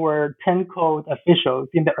because they were 10 code officials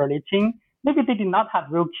in the early Qing, maybe they did not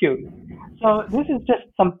have real cues. So this is just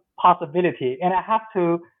some possibility, and I have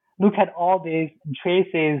to look at all these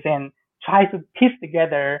traces and try to piece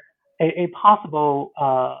together a possible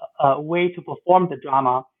way to perform the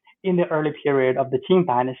drama in the early period of the Qing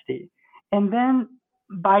dynasty. And then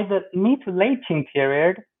by the mid to late Qing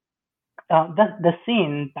period, the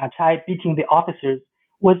scene that Chai beating the officers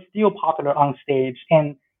was still popular on stage,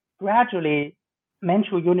 and gradually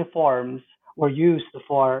Manchu uniforms were used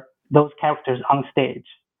for those characters on stage.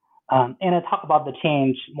 And I talk about the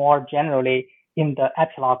change more generally in the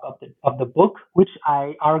epilogue of the book, which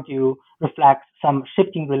I argue reflects some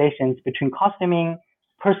shifting relations between costuming,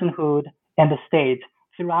 personhood, and the state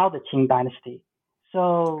throughout the Qing dynasty.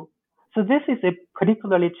 So, so this is a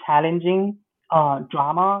particularly challenging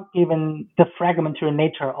drama given the fragmentary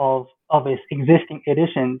nature of its existing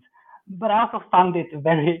editions. But I also found it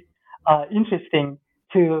very interesting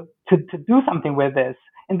to do something with this.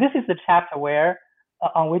 And this is the chapter where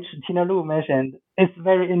on which Tina Lu mentioned, it's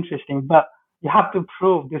very interesting, but you have to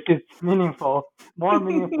prove this is meaningful, more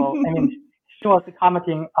meaningful. I mean, she was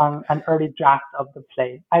commenting on an early draft of the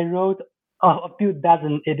play. I wrote a few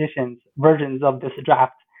dozen versions of this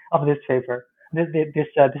draft of this paper, this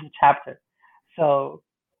chapter. So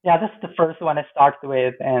yeah, this is the first one I started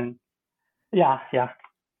with, and yeah. Okay,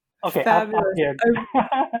 I'll stop Fabulous. here.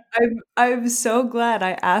 I'm so glad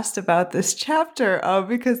I asked about this chapter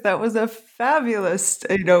because that was a fabulous,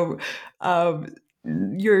 um,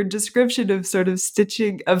 your description of sort of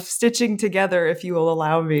stitching together, if you will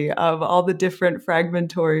allow me, of all the different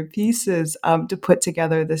fragmentary pieces to put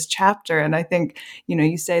together this chapter. And I think,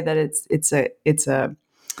 you say that it's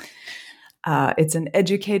an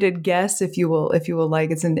educated guess, if you will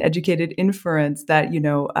like. It's an educated inference that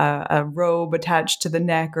a robe attached to the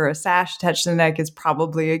neck or a sash attached to the neck is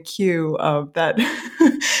probably a cue of that.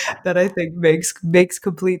 That I think makes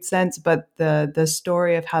complete sense. But the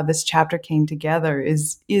story of how this chapter came together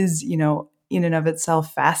is in and of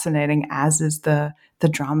itself fascinating, as is the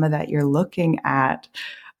drama that you're looking at.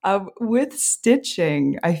 With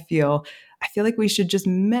stitching, I feel like we should just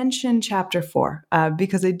mention chapter 4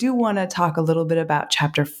 because I do want to talk a little bit about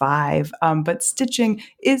chapter 5. But stitching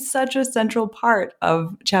is such a central part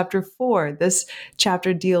of chapter 4. This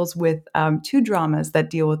chapter deals with two dramas that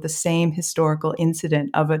deal with the same historical incident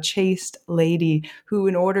of a chaste lady who,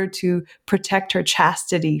 in order to protect her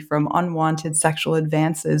chastity from unwanted sexual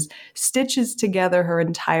advances, stitches together her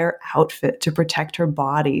entire outfit to protect her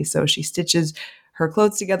body. So she stitches her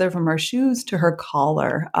clothes together from her shoes to her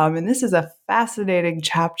collar. And this is a fascinating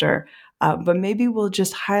chapter, but maybe we'll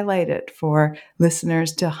just highlight it for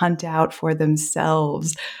listeners to hunt out for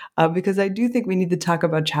themselves, because I do think we need to talk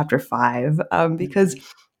about chapter 5, because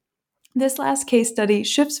this last case study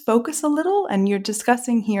shifts focus a little, and you're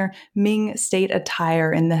discussing here Ming state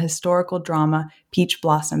attire in the historical drama Peach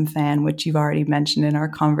Blossom Fan, which you've already mentioned in our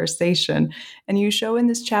conversation. And you show in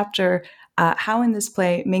this chapter how in this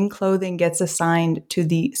play Ming clothing gets assigned to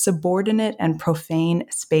the subordinate and profane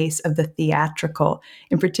space of the theatrical,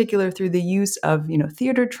 in particular through the use of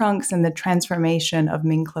theater trunks and the transformation of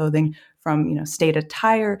Ming clothing from state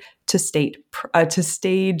attire to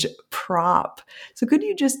stage prop. So could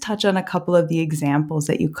you just touch on a couple of the examples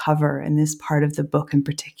that you cover in this part of the book in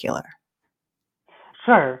particular?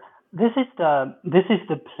 Sure. This is the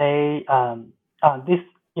play. This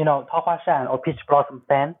Taohua Shan or Peach Blossom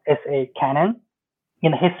Fan is a canon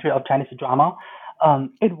in the history of Chinese drama.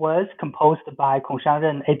 It was composed by Kong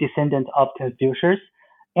Shangren, a descendant of Confucius,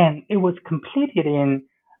 and it was completed in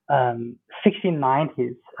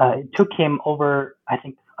 1690s. It took him over, I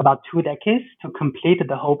think, about 2 decades to complete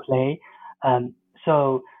the whole play.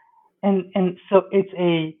 So so it's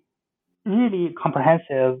a really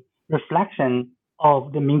comprehensive reflection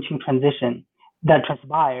of the Ming-Qing transition that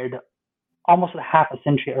transpired almost half a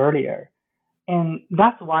century earlier. And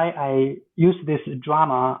that's why I use this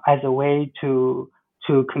drama as a way to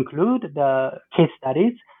conclude the case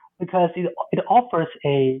studies, because it offers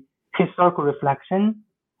a historical reflection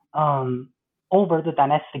um, over the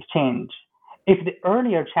dynastic change. If the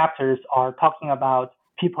earlier chapters are talking about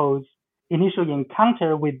people's initial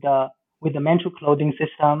encounter with the Manchu clothing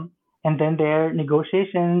system, and then their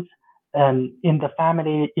negotiations in the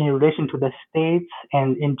family in relation to the states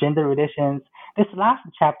and in gender relations, this last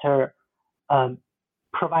chapter um,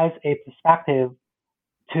 provides a perspective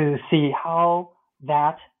to see how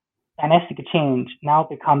that dynastic change now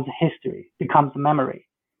becomes history, becomes memory.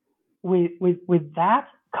 With that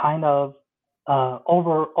kind of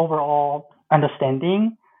overall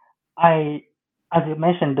understanding, I, as you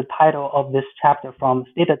mentioned, the title of this chapter, from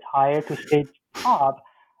state attire to state prop,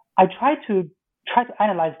 I try to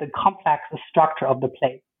analyze the complex structure of the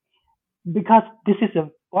play, because this is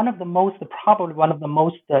probably one of the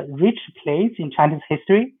most rich plays in Chinese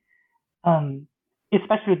history, um,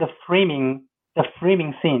 especially the framing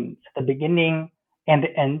scenes, the beginning and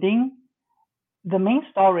the ending. The main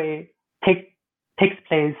story takes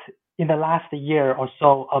place in the last year or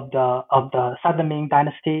so of the Southern Ming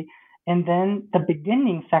Dynasty, and then the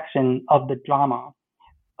beginning section of the drama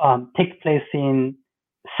takes place in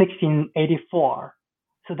 1684.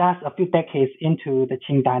 So that's a few decades into the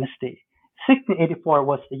Qing Dynasty. 1684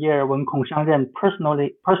 was the year when Kong Shangren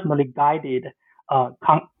personally guided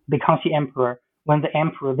the Kangxi Emperor when the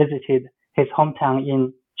emperor visited his hometown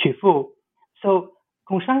in Qufu. So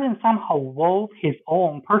Kong Shangren somehow wove his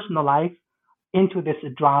own personal life into this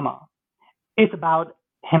drama. It's about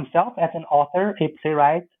himself as an author, a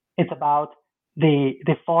playwright. It's about the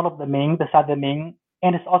fall of the Ming, the Southern Ming,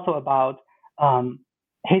 and it's also about um,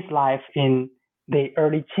 his life in the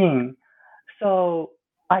early Qing. So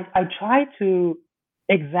I try to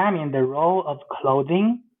examine the role of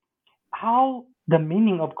clothing, how the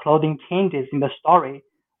meaning of clothing changes in the story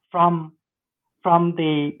from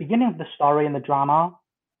the beginning of the story in the drama,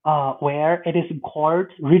 where it is called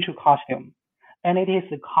ritual costume, and it is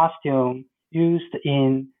the costume used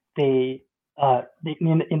in in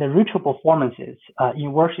the ritual performances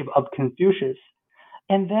in worship of Confucius,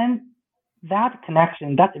 and then that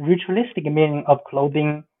connection, that ritualistic meaning of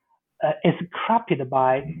clothing, is corrupted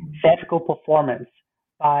by theatrical performance,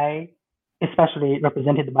 by especially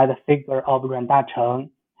represented by the figure of Ren Dacheng.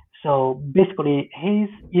 So basically, his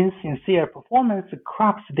insincere performance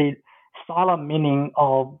corrupts the solemn meaning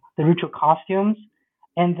of the ritual costumes,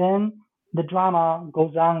 and then the drama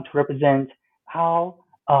goes on to represent how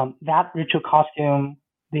that ritual costume,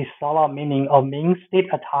 the solemn meaning of Ming state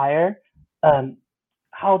attire, um,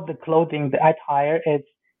 how the clothing, the attire is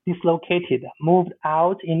dislocated, moved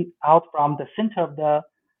out from the center of the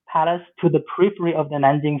palace to the periphery of the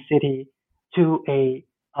Nanjing city to a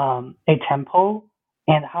temple,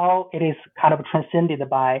 and how it is kind of transcended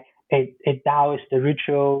by a Taoist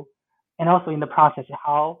ritual, and also in the process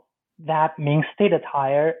how that Ming state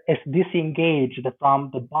attire is disengaged from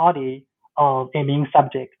the body of a Ming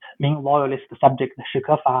subject, Ming loyalist subject,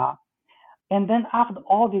 Shikefa. And then after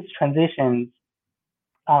all these transitions,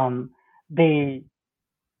 um, the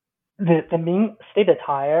the Ming state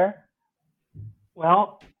attire,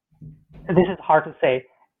 well, this is hard to say.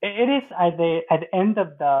 It is at the end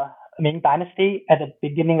of the Ming Dynasty, at the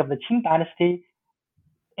beginning of the Qing Dynasty,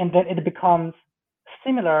 and then it becomes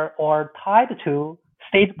similar or tied to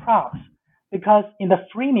state props, because in the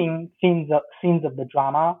framing scenes of the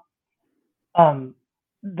drama, um,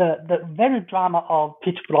 the very drama of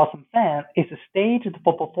Peach Blossom Fan is staged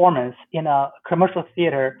for performance in a commercial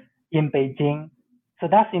theater in Beijing. So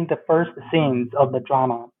that's in the first scenes of the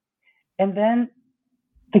drama. And then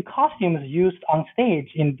the costumes used on stage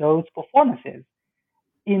in those performances,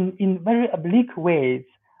 in very oblique ways,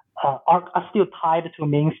 are still tied to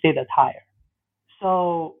Ming state attire.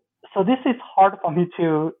 So so this is hard for me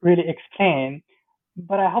to really explain,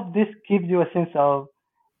 but I hope this gives you a sense of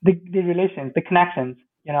the relations, the connections,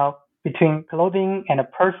 between clothing and a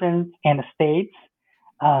person and a state,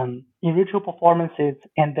 in ritual performances,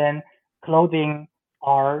 and then clothing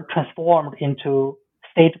are transformed into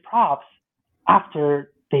state props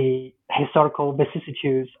after the historical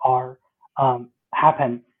vicissitudes are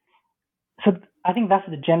happen. So I think that's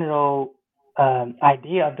the general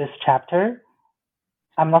idea of this chapter.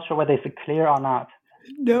 I'm not sure whether it's clear or not.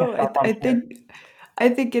 You can No, start from I here. think I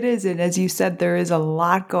think it is. And as you said, there is a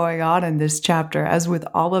lot going on in this chapter, as with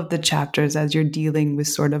all of the chapters, as you're dealing with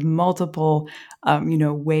sort of multiple,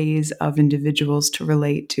 ways of individuals to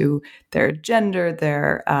relate to their gender,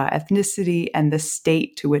 their ethnicity, and the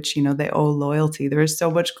state to which, they owe loyalty. There is so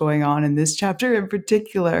much going on in this chapter in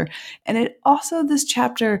particular. And it also, this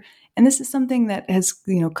chapter, and this is something that has,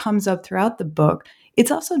 comes up throughout the book, it's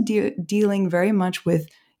also dealing very much with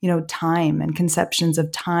time and conceptions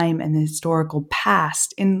of time and the historical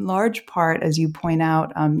past. In large part, as you point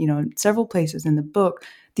out, in several places in the book,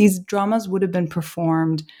 these dramas would have been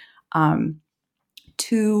performed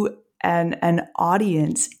to an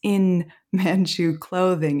audience in Manchu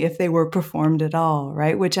clothing, if they were performed at all,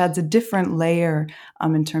 right? Which adds a different layer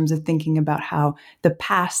in terms of thinking about how the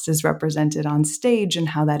past is represented on stage and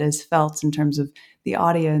how that is felt in terms of the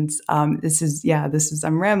audience. I'm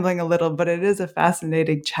rambling a little, but it is a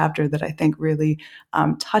fascinating chapter that I think really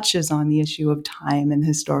touches on the issue of time and the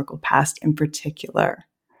historical past in particular.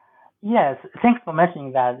 Yes, thanks for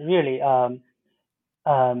mentioning that. Really,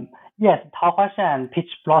 yes, Taohuashan Peach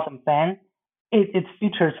Blossom Fan. It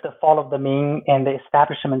features the fall of the Ming and the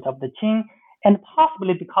establishment of the Qing, and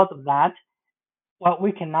possibly because of that, well,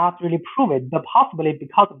 we cannot really prove it, but possibly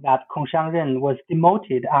because of that, Kong Shangren was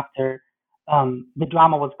demoted after the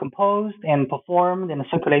drama was composed and performed and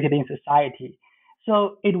circulated in society.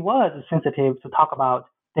 So it was sensitive to talk about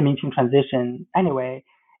the Ming-Qing transition anyway.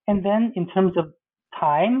 And then in terms of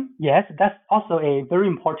time, yes, that's also a very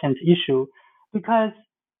important issue because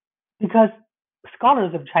because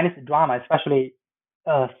scholars of Chinese drama, especially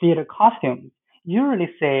theater costumes, usually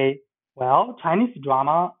say, well, Chinese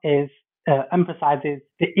drama is emphasizes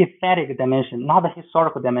the aesthetic dimension, not the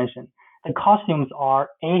historical dimension. The costumes are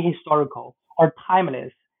ahistorical or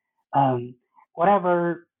timeless. Um,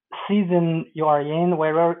 Whatever season you are in,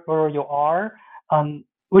 wherever you are,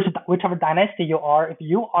 whichever dynasty you are, if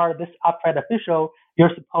you are this upright official,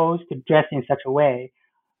 you're supposed to dress in such a way,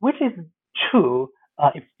 which is true.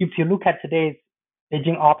 If you look at today's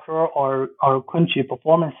Beijing opera or Kunchi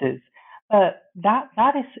performances,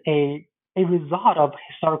 that is a result of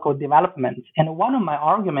historical development. And one of my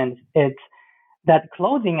arguments is that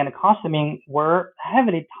clothing and costuming were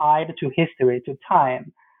heavily tied to history, to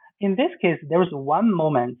time. In this case, there was one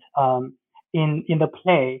moment in the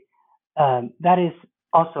play that is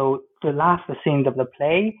also the last scene of the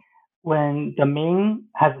play when the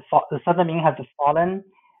Southern Ming has fallen.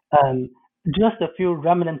 Um, just a few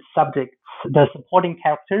remnant subjects, the supporting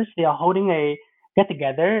characters, they are holding a get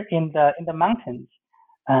together in the mountains.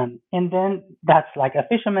 And then that's like a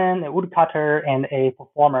fisherman, a woodcutter, and a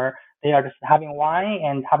performer. They are just having wine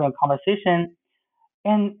and having a conversation.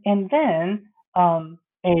 And then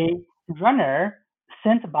a runner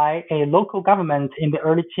sent by a local government in the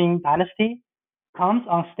early Qing dynasty comes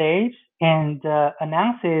on stage and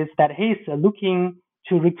announces that he's looking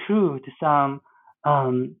to recruit some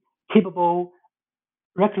capable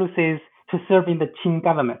recluses to serve in the Qing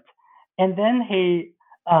government. And then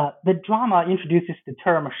the drama introduces the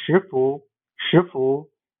term 食服, 食服.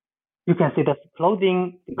 You can see the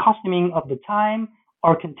clothing, the costuming of the time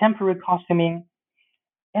or contemporary costuming.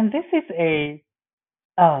 And this is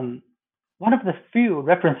um, one of the few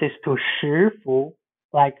references to 食服,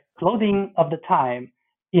 like clothing of the time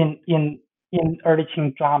in early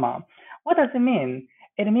Qing drama. What does it mean?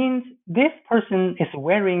 It means this person is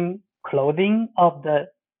wearing clothing of the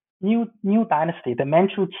new dynasty, the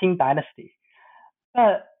Manchu Qing dynasty.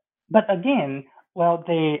 But but again, well,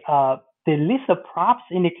 the list of props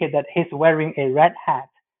indicate that he's wearing a red hat,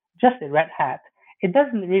 just a red hat. It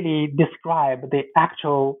doesn't really describe the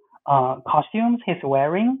actual costumes he's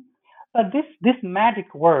wearing. But this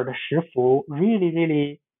magic word 食服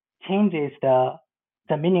really changes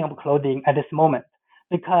the meaning of clothing at this moment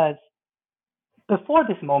because before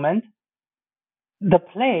this moment, the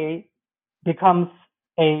play becomes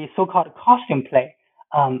a so-called costume play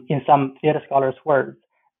in some theater scholars' words.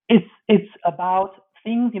 It's about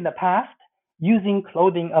things in the past using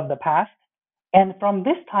clothing of the past, and from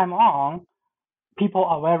this time on, people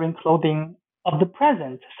are wearing clothing of the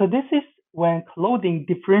present. So this is when clothing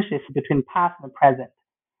differentiates between past and present.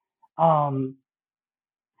 Um,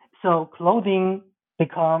 so clothing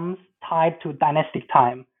becomes tied to dynastic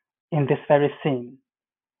time in this very scene.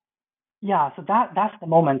 Yeah, so that's the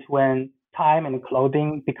moment when time and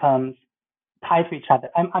clothing becomes tied to each other.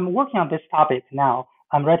 I'm working on this topic now.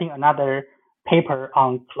 I'm writing another paper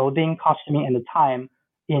on clothing, costuming, and the time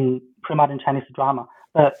in pre-modern Chinese drama.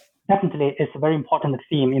 But definitely, it's a very important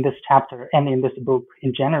theme in this chapter and in this book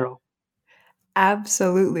in general.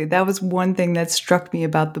 Absolutely. That was one thing that struck me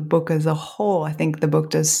about the book as a whole. I think the book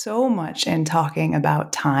does so much in talking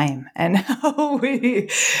about time and how we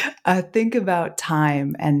think about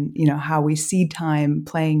time and, how we see time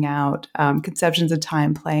playing out, conceptions of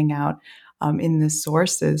time playing out in the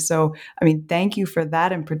sources. So, I mean, thank you for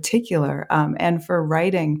that in particular, and for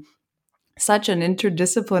writing such an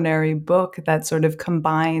interdisciplinary book that sort of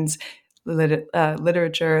combines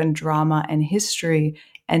literature and drama and history,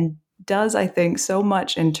 and does, I think, so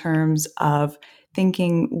much in terms of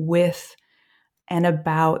thinking with and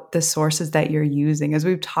about the sources that you're using. As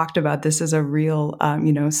we've talked about, this is a real,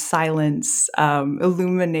 silence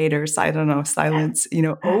illuminator, I don't know, silence,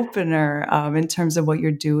 opener in terms of what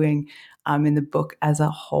you're doing in the book as a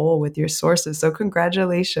whole with your sources. So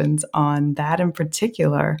congratulations on that in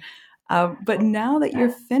particular. But now that you're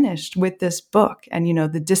finished with this book and,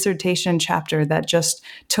 the dissertation chapter that just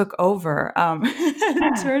took over and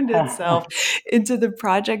turned itself into the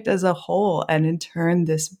project as a whole and in turn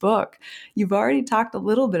this book, you've already talked a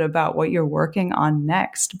little bit about what you're working on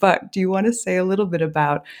next. But do you want to say a little bit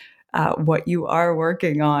about what you are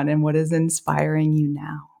working on and what is inspiring you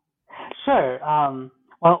now? Sure.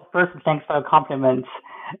 Well, first, thanks for the compliments.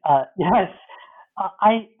 Yes,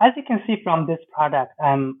 as you can see from this product,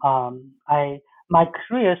 my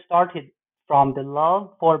career started from the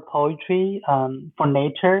love for poetry, for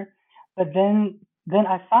nature, but then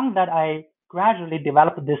I found that I gradually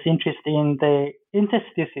developed this interest in the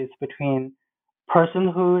interstices between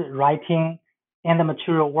personhood, writing, and the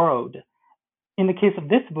material world. In the case of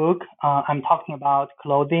this book, I'm talking about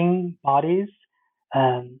clothing, bodies,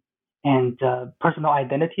 um, and personal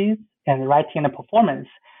identities, and writing and performance.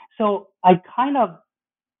 So I kind of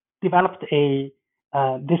developed a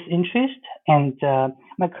this interest, and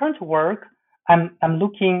my current work, I'm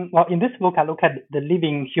looking. Well, in this book, I look at the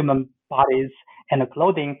living human bodies and the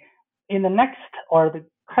clothing. In the next or the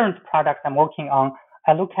current product I'm working on,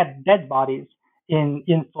 I look at dead bodies in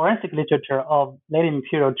forensic literature of late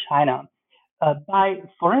imperial China. By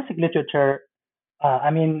forensic literature,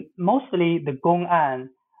 I mean mostly the Gong'an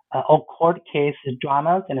or court case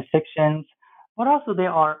dramas and fictions, but also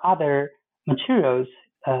there are other materials,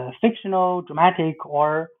 fictional, dramatic,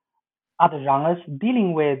 or other genres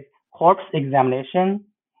dealing with corpse examination,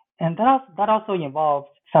 and that also involves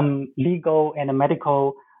some legal and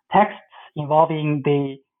medical texts involving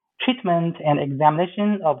the treatment and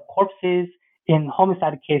examination of corpses in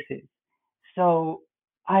homicide cases. So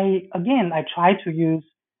I try to use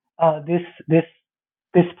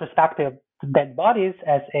this perspective to dead bodies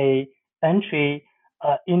as a entry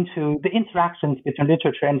into the interactions between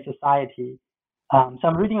literature and society. So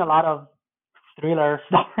I'm reading a lot of thriller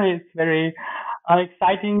stories, very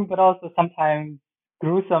exciting, but also sometimes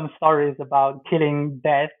gruesome stories about killing,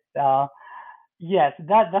 death. Yes,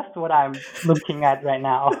 that's what I'm looking at right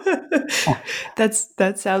now.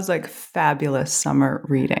 That sounds like fabulous summer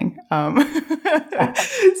reading.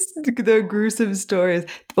 The gruesome stories.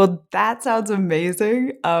 Well, that sounds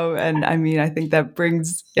amazing. And I mean, I think I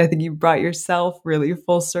think you brought yourself really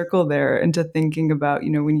full circle there into thinking about,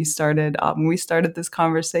 when we started this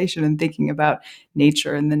conversation and thinking about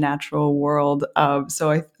nature and the natural world. So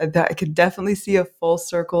I could definitely see a full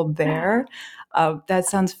circle there. That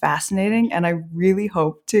sounds fascinating, and I really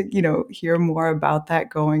hope to, hear more about that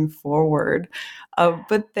going forward.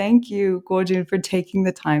 But thank you, Guojun, for taking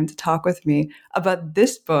the time to talk with me about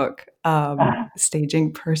this book,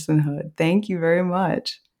 Staging Personhood. Thank you very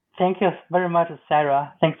much. Thank you very much,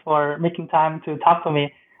 Sarah. Thanks for making time to talk to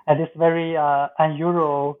me at this very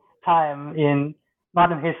unusual time in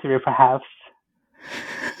modern history, perhaps.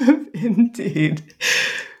 Indeed.